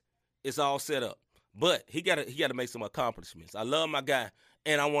media-wise, it's all set up. But he gotta make some accomplishments. I love my guy,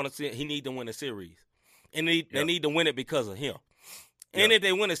 and I want to see he need to win a series. And they need to win it because of him. And if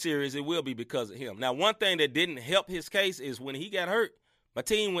they win a series, it will be because of him. Now, one thing that didn't help his case is when he got hurt, my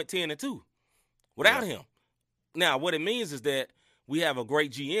team went 10-2 without him. Now, what it means is that we have a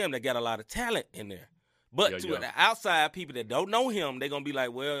great GM that got a lot of talent in there. But to the outside people that don't know him, they're going to be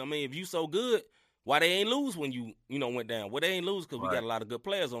like, well, I mean, if you so good, why they ain't lose when you went down? Well, they ain't lose because we got a lot of good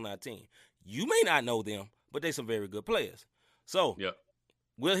players on our team. You may not know them, but they some very good players. So,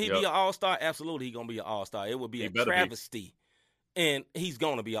 will he be an all-star? Absolutely, he's going to be an all-star. It would be a travesty. And he's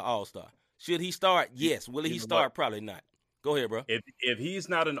going to be an all-star. Should he start? Yes. Will he start? Probably not. Go ahead, bro. If he's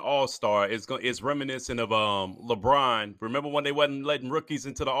not an all-star, it's reminiscent of LeBron. Remember when they wasn't letting rookies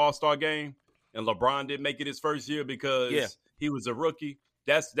into the all-star game? And LeBron didn't make it his first year because he was a rookie?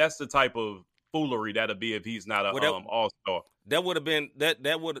 That's the type of foolery that'll be if he's not an all-star. That would have been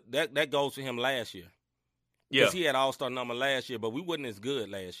that goes for him last year. Because he had all-star number last year, but we wasn't as good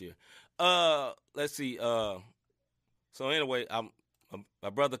last year. Let's see. So anyway, my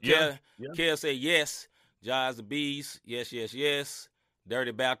brother Kev said yes. Ja's the beast. Yes, yes, yes.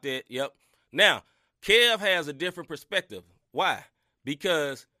 Dirty about that. Yep. Now, Kev has a different perspective. Why?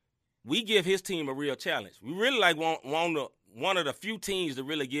 Because we give his team a real challenge. We really want one of the few teams to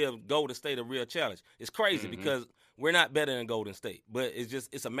really give Golden State a real challenge. It's crazy because we're not better than Golden State, but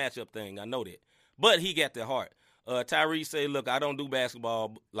it's a matchup thing. I know that. But he got the heart. Tyrese say, look, I don't do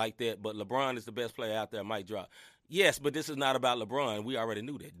basketball like that, but LeBron is the best player out there. Might drop. Yes, but this is not about LeBron. We already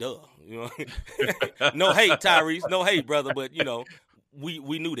knew that. Duh. You know, no hate, Tyrese. No hate, brother. But we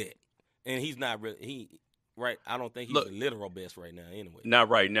knew that, and he's not really right. I don't think he's the literal best right now. Anyway, not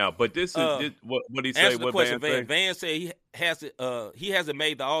right now. But this is what he say. What question, Van said he hasn't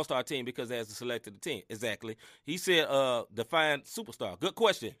made the All-Star team because he hasn't selected the team. Exactly. He said define superstar. Good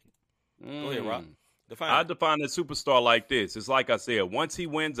question. Go ahead, Rob. I define a superstar like this. It's like I said, once he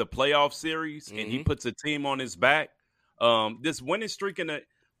wins a playoff series and he puts a team on his back, this winning streak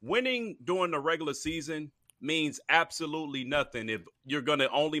winning during the regular season means absolutely nothing if you're going to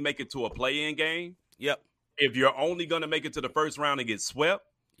only make it to a play-in game. Yep. If you're only going to make it to the first round and get swept.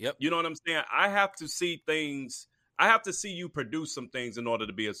 Yep. You know what I'm saying? I have to see things. I have to see you produce some things in order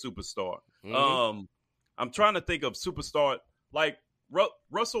to be a superstar. I'm trying to think of superstar like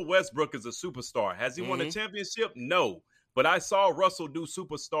Russell Westbrook is a superstar. Has he won a championship? No. But I saw Russell do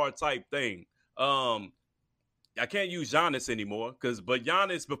superstar type thing. I can't use Giannis anymore but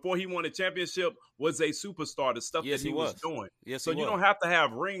Giannis, before he won a championship, was a superstar. The stuff that he was doing. Yes, so you don't have to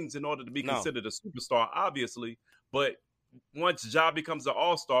have rings in order to be considered a superstar, obviously. But once Ja becomes an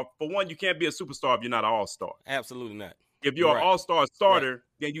all-star, for one, you can't be a superstar if you're not an all-star. Absolutely not. If you're an all-star starter,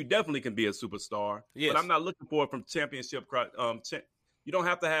 then you definitely can be a superstar. Yes. But I'm not looking for it from championship. You don't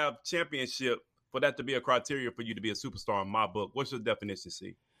have to have championship for that to be a criteria for you to be a superstar in my book. What's your definition,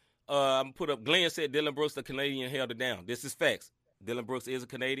 C? I'm put up. Glenn said Dylan Brooks, the Canadian, held it down. This is facts. Dylan Brooks is a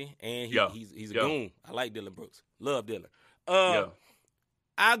Canadian, and he's a goon. I like Dylan Brooks. Love Dylan.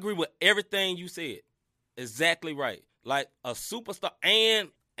 I agree with everything you said. Exactly right. Like a superstar and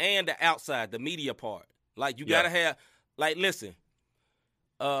the outside, the media part. Like you gotta have. Like listen.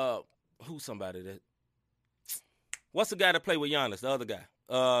 Who's somebody that? What's the guy that played with Giannis? The other guy.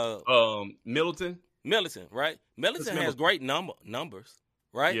 Middleton. Middleton, right? Middleton has great numbers,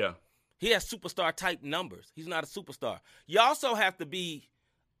 right? Yeah. He has superstar type numbers. He's not a superstar. You also have to you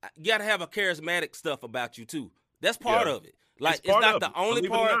got to have a charismatic stuff about you too. That's part of it. Like it's not the only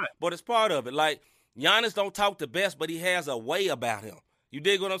part, but it's part of it. Like Giannis don't talk the best, but he has a way about him. You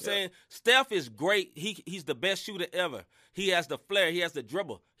dig what I'm saying? Steph is great. He's the best shooter ever. He has the flair. He has the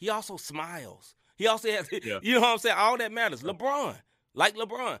dribble. He also smiles. He also has, you know what I'm saying? All that matters. LeBron, like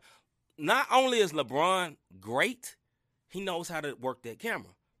LeBron. Not only is LeBron great, he knows how to work that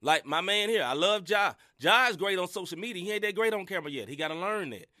camera. Like my man here, I love Ja. Ja is great on social media. He ain't that great on camera yet. He got to learn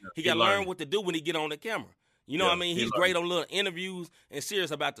that. He got to learn what to do when he get on the camera. You know what I mean? He's great on little interviews and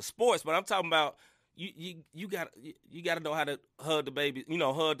serious about the sports, but I'm talking about you got to know how to hug the baby,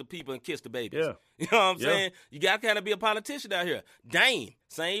 hug the people and kiss the babies. Yeah. You know what I'm saying? You got to kind of be a politician out here. Dame,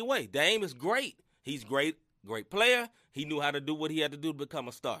 same way. Dame is great. He's great player. He knew how to do what he had to do to become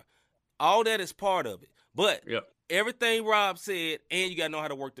a star. All that is part of it. But everything Rob said, and you got to know how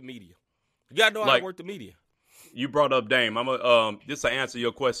to work the media. You got to know how to work the media. You brought up Dame. Just to answer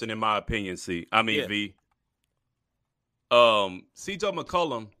your question, in my opinion, V. C.J.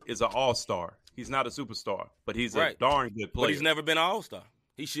 McCollum is an all-star. He's not a superstar, but he's a darn good player. But he's never been an all-star.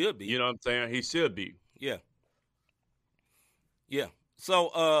 He should be. You know what I'm saying? He should be. Yeah. Yeah.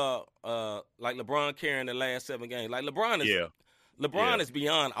 So, like LeBron carrying the last 7 games. Like LeBron is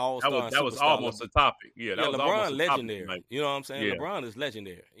beyond all-star. That was almost a topic. Yeah, that was LeBron almost legendary. Topic, you know what I'm saying? Yeah. LeBron is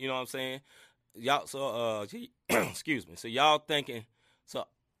legendary. You know what I'm saying? Y'all, so excuse me. So y'all thinking, so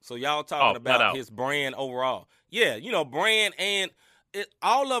y'all talking about his brand overall. Yeah, brand and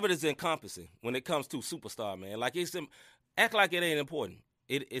all of it is encompassing when it comes to superstar, man. Like act like it ain't important.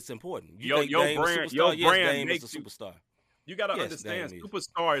 It's important. Your brand makes is a superstar. You got to understand,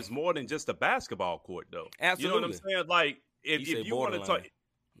 superstar is more than just a basketball court, though. Absolutely. You know what I'm saying? Like, if you want to talk,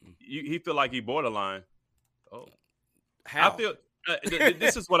 he feel like he borderline. Oh, how? I feel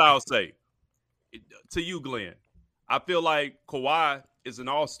this is what I'll say to you, Glenn. I feel like Kawhi is an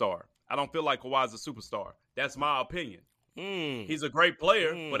all-star. I don't feel like Kawhi is a superstar. That's my opinion. He's a great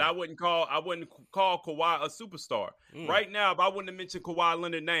player, but I wouldn't call Kawhi a superstar. Right now, if I wouldn't have mentioned Kawhi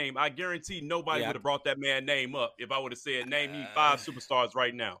Leonard's name, I guarantee nobody would have brought that man's name up. If I would have said, name me 5 superstars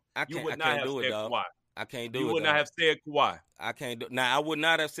right now, you would not have said Kawhi. I can't do it. You would not have said Kawhi. I can't do it. Now, I would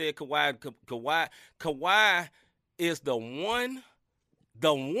not have said Kawhi. Kawhi is the one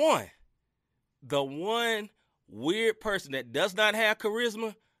weird person that does not have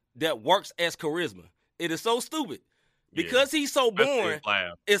charisma that works as charisma. It is so stupid. Because he's so boring,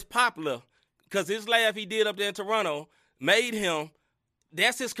 it's popular. Because his laugh he did up there in Toronto made him,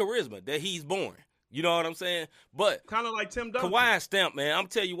 that's his charisma, that he's boring. You know what I'm saying? But kind of like Tim Duncan. Kawhi stamp, man. I'm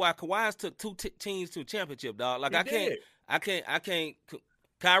telling you why. Kawhi's took 2 teams to a championship, dog. Like I can't.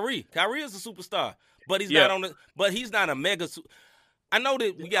 Kyrie is a superstar, but he's not on the. But he's not a mega. I know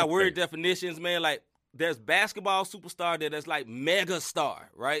that we got weird definitions, man. Like there's basketball superstar that's like mega star,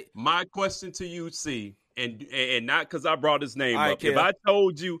 right? My question to you, C, and not because I brought his name up. Kev.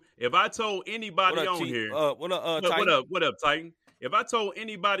 If I told anybody on here, what up, Titan? If I told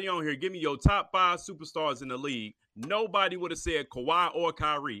anybody on here, give me your top 5 superstars in the league, nobody would have said Kawhi or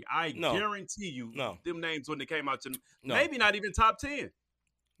Kyrie. I guarantee you, them names when they came out to maybe not even top 10.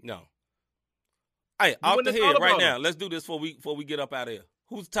 No. Hey, off the head right now. Let's do this before we get up out of here.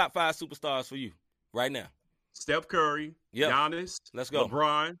 Who's the top 5 superstars for you right now? Steph Curry, Giannis, let's go.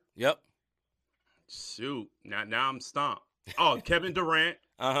 LeBron. Yep. Shoot, now I'm stumped. Oh, Kevin Durant,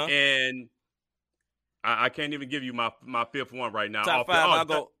 and I can't even give you my 5th one right now. Top 5, I'll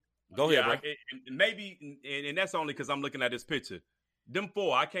go. Go ahead, bro. Maybe, and that's only because I'm looking at this picture. Them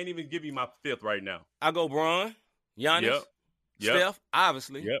 4, I can't even give you my 5th right now. I go Bron, Giannis, Steph,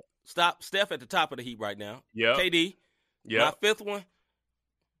 obviously. Yep. Stop Steph at the top of the heap right now. Yep. KD. Yep. My 5th one,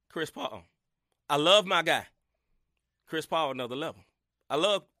 Chris Paul. I love my guy. Chris Paul, another level. I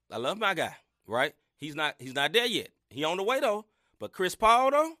love my guy, right? He's not there yet. He on the way though. But Chris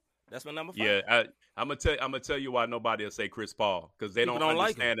Paul though, that's my number 5. Yeah, I'm gonna tell you why nobody will say Chris Paul, because they don't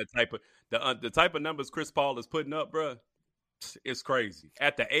understand the type of numbers Chris Paul is putting up, bro. It's crazy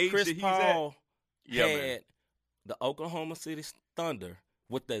at the age Chris that he's Paul at. Had the Oklahoma City Thunder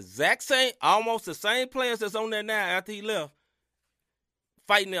with the exact same, almost the same players that's on there now after he left,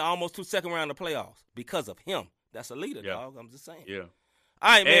 fighting in almost 2 second round of playoffs because of him. That's a leader, dog. I'm just saying. Yeah. All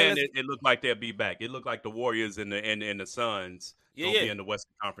right, man. And it looked like they'll be back. It looked like the Warriors and the Suns will be in the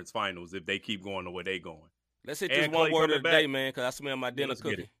Western Conference Finals if they keep going the way they going. Let's hit this one word of the day, man, because I smell my dinner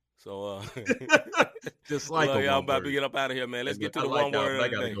cooking. So, just like y'all about to get up out of here, man. Let's get to the one word of the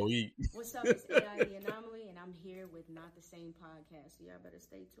day. I gotta go eat. What's up? It's AI The Anomaly, and I'm here with Not the Same Podcast. So y'all better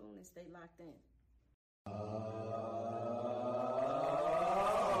stay tuned and stay locked in.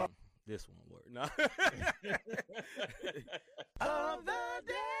 This one word. No. Of the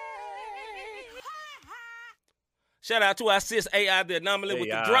day. Shout out to our sis AI The Anomaly with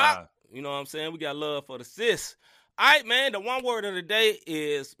the drop. You know what I'm saying? We got love for the sis. All right, man. The one word of the day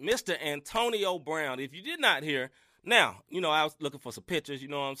is Mr. Antonio Brown. If you did not hear, now, I was looking for some pictures. You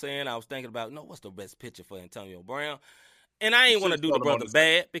know what I'm saying? I was thinking about, what's the best picture for Antonio Brown? And I ain't want to do the brother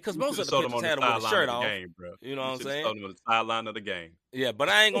bad because most of the pictures had him with a shirt off. You know what I'm saying? On the sideline of the game. Yeah, but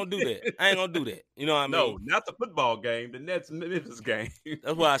I ain't gonna do that. You know what I mean? No, not the football game. The Nets Memphis game.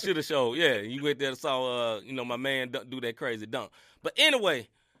 That's what I should have showed. Yeah, you went there and saw, my man do that crazy dunk. But anyway,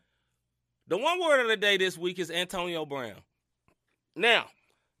 The one word of the day this week is Antonio Brown. Now,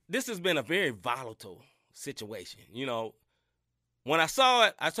 this has been a very volatile situation. You know, when I saw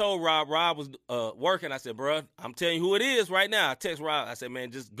it, I told Rob. Rob was working. I said, bro, I'm telling you who it is right now. I text Rob. I said, man,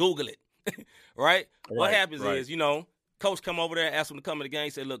 just Google it. Right? What happens is, you know, coach come over there, ask him to come in the game. He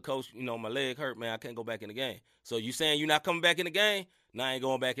said, look, coach, you know, my leg hurt, man. I can't go back in the game. So you saying you're not coming back in the game? No, I ain't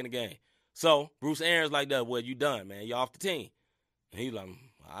going back in the game. So Bruce Arians like that, well, you done, man. You off the team. And he's like,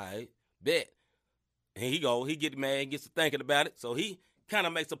 all right, bet. And he get mad, gets to thinking about it. So he kind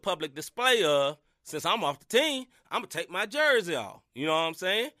of makes a public display of, since I'm off the team, I'm going to take my jersey off. You know what I'm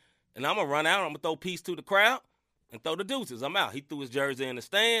saying? And I'm going to run out. I'm going to throw peace to the crowd and throw the deuces. I'm out. He threw his jersey in the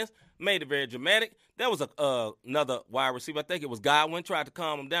stands, made it very dramatic. There was another wide receiver. I think it was Godwin, tried to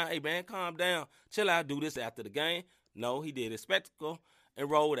calm him down. Hey, man, calm down. Chill out. Do this after the game. No, he did his spectacle and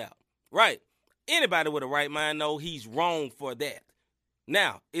rolled out. Right. Anybody with a right mind know he's wrong for that.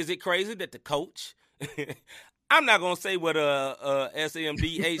 Now, is it crazy that the coach I'm not going to say what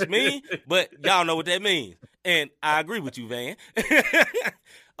SMDH means, but y'all know what that means. And I agree with you, Van.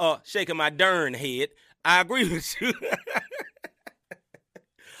 Shaking my darn head. I agree with you.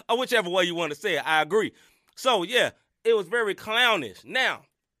 Or whichever way you want to say it, I agree. So, yeah, it was very clownish. Now,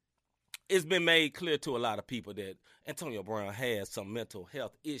 it's been made clear to a lot of people that Antonio Brown has some mental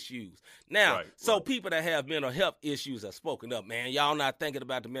health issues. Now, people that have mental health issues have spoken up, man. Y'all not thinking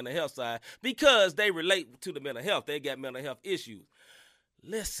about the mental health side because they relate to the mental health. They got mental health issues.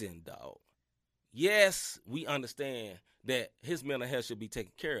 Listen, dog. Yes, we understand that his mental health should be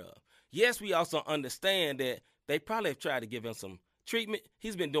taken care of. Yes, we also understand that they probably have tried to give him some treatment.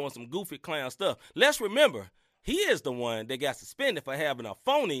 He's been doing some goofy clown stuff. Let's remember, he is the one that got suspended for having a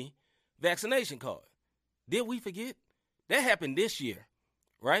phony vaccination card. Did we forget? That happened this year,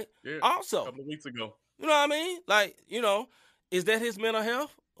 right? Yeah, also, a couple of weeks ago. You know what I mean? Like, you know, is that his mental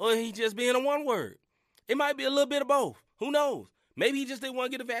health or he just being a one word? It might be a little bit of both. Who knows? Maybe he just didn't want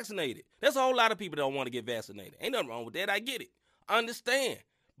to get vaccinated. There's a whole lot of people that don't want to get vaccinated. Ain't nothing wrong with that. I get it. I understand.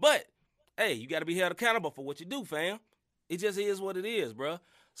 But, hey, you got to be held accountable for what you do, fam. It just is what it is, bro.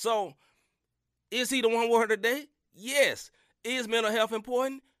 So, is he the one word of the day? Yes. Is mental health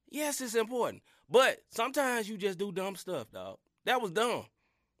important? Yes, it's important. But sometimes you just do dumb stuff, dog. That was dumb.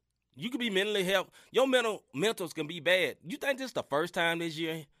 You can be mentally health. Your mentals can be bad. You think this is the first time this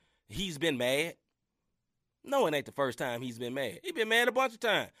year he's been mad? No, it ain't the first time he's been mad. He's been mad a bunch of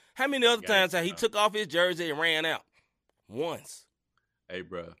times. How many other times have he took off his jersey and ran out? Once. Hey,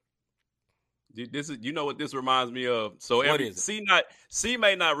 bro. This is, you know what this reminds me of? So C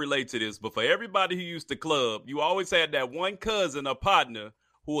may not relate to this, but for everybody who used to club, you always had that one cousin or partner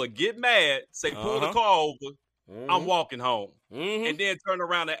who would get mad, say, pull the car over, I'm walking home. And then turn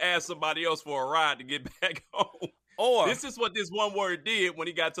around and ask somebody else for a ride to get back home. Or this is what this one word did when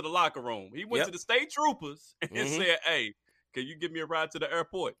he got to the locker room. He went to the state troopers and said, hey, can you give me a ride to the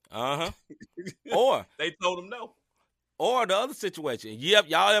airport? Or they told him no. Or the other situation. Yep,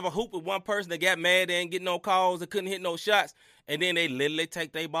 y'all ever hoop with one person that got mad, they ain't get no calls, they couldn't hit no shots, and then they literally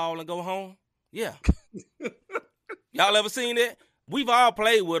take their ball and go home? Yeah. Y'all ever seen that? We've all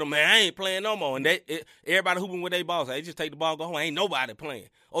played with them, man. I ain't playing no more. And everybody hooping with their balls. They just take the ball, go home. Ain't nobody playing.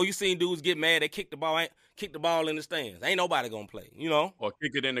 Or you seen dudes get mad, they kick the ball in the stands. Ain't nobody gonna play, you know? Or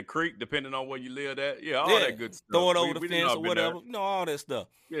kick it in the creek, depending on where you live at. Yeah, all that good stuff. Throw it over the fence or whatever. You know, all that stuff.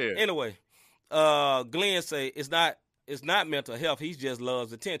 Yeah. Anyway, Glenn say it's not mental health. He just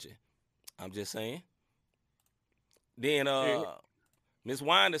loves attention. I'm just saying. Then Ms.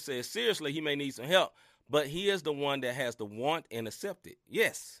 Winder says, seriously, he may need some help, but he is the one that has to want and accept it.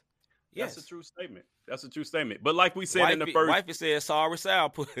 Yes. That's a true statement. That's a true statement. But like we said in the first... Wifey said, sorry,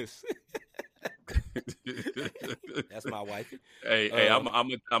 sourpuss. That's my wifey. Hey, I'm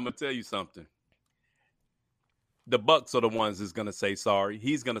gonna tell you something. The Bucks are the ones that's gonna say sorry.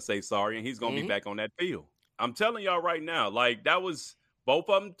 He's gonna say sorry, and he's gonna be back on that field. I'm telling y'all right now, like that was both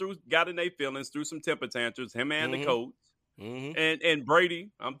of them got in their feelings, through some temper tantrums, him and the coach. And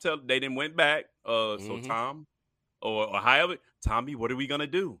Brady, I'm telling, they didn't went back. So Tom, or however, Tommy, what are we gonna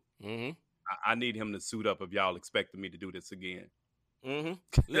do? I need him to suit up if y'all expecting me to do this again.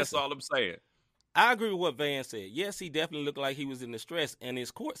 That's all I'm saying. I agree with what Van said. Yes, he definitely looked like he was in distress, and his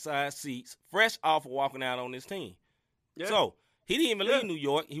courtside seats, fresh off of walking out on his team. Yeah. So he didn't even leave New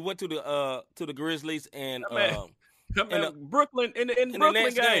York. He went to the Grizzlies and Brooklyn in the Brooklyn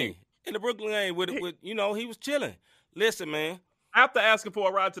game. In the Brooklyn game with you know, he was chilling. Listen, man. After asking for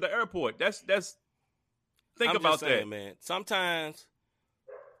a ride to the airport, that's think I'm about just saying, that, man.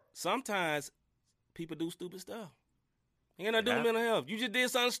 Sometimes people do stupid stuff. You ain't not doing mental health. You just did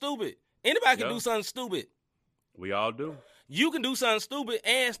something stupid. Anybody can do something stupid. We all do. You can do something stupid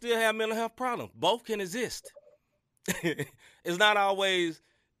and still have mental health problems. Both can exist. It's not always,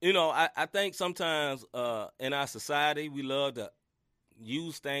 I think sometimes in our society we love to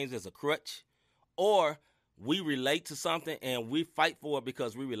use things as a crutch, or we relate to something and we fight for it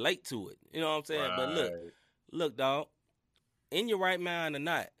because we relate to it. You know what I'm saying? Right. But look, dog, in your right mind or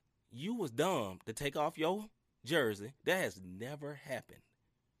not, you was dumb to take off your jersey. That has never happened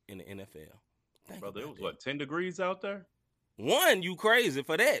in the NFL. Brother, it was what, 10 degrees out there? One, you crazy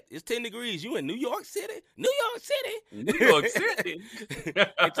for that. It's 10 degrees. You in New York City? New York City? New York City?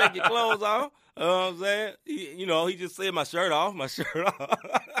 They take your clothes off. You know what I'm saying? He just said my shirt off.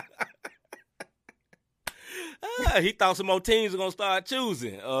 He thought some more teams were going to start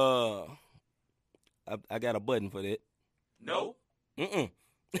choosing. I got a button for that. No.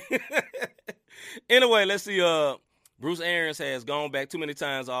 Anyway, let's see. Bruce Arians has gone back too many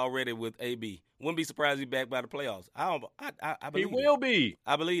times already with AB. Wouldn't be surprised he's back by the playoffs. I believe he will be.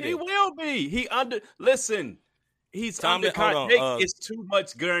 I believe he will be. Listen. He's under contract. It's too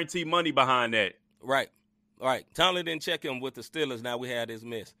much guaranteed money behind that. Right. Tomlin didn't check him with the Steelers. Now we had this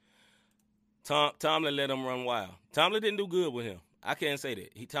mess. Tomlin let him run wild. Tomlin didn't do good with him. I can't say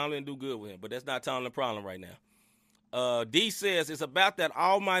that. Tomlin didn't do good with him, but that's not Tomlin's problem right now. D says it's about that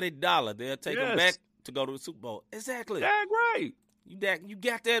almighty dollar. They'll take him back to go to the Super Bowl. Exactly. That's right. You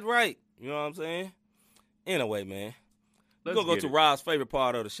got that right. You know what I'm saying? Anyway, man. We're going to go to it. Rob's favorite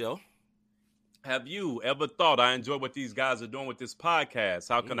part of the show. Have you ever thought, I enjoy what these guys are doing with this podcast?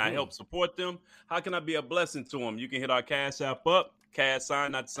 How can I help support them? How can I be a blessing to them? You can hit our Cash App up, cash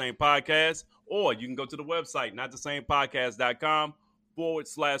sign, Not the Same Podcast, or you can go to the website,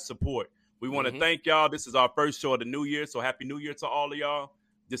 notthesamepodcast.com/support. We want to thank y'all. This is our first show of the new year, so Happy New Year to all of y'all.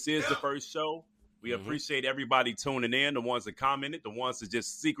 This is the first show. We appreciate everybody tuning in, the ones that commented, the ones that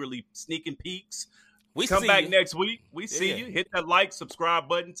just secretly sneaking peeks. We come back next week. We see you. Hit that like, subscribe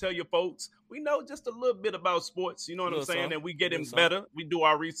button. Tell your folks. We know just a little bit about sports. You know what I'm saying? And we get in better. We do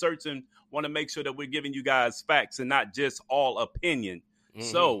our research and want to make sure that we're giving you guys facts and not just all opinion.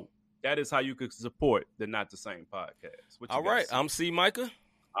 So that is how you can support the Not the Same Podcast. All right. I'm C. Micah.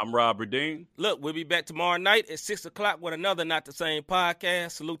 I'm Rob Redeem. Look, we'll be back tomorrow night at 6 o'clock with another Not the Same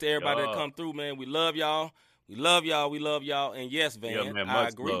Podcast. Salute to everybody that come through, man. We love y'all. We love y'all. And yes, Van, I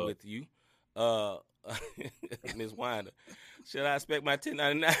agree with you. Ms. Winder, should I expect my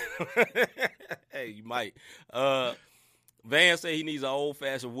 $10.99? Hey, you might. Van say he needs an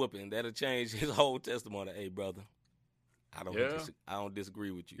old-fashioned whooping. That'll change his whole testimony. Hey, brother, I don't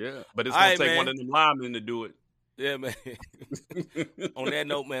disagree with you. Yeah, but it's going to take one of them linemen to do it. Yeah, man. On that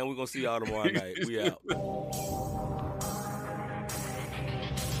note, man, we're going to see y'all tomorrow night. We out.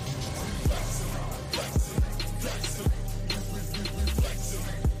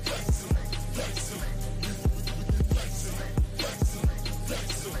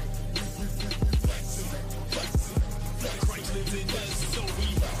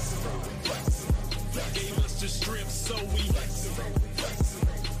 Gave us the strip, so we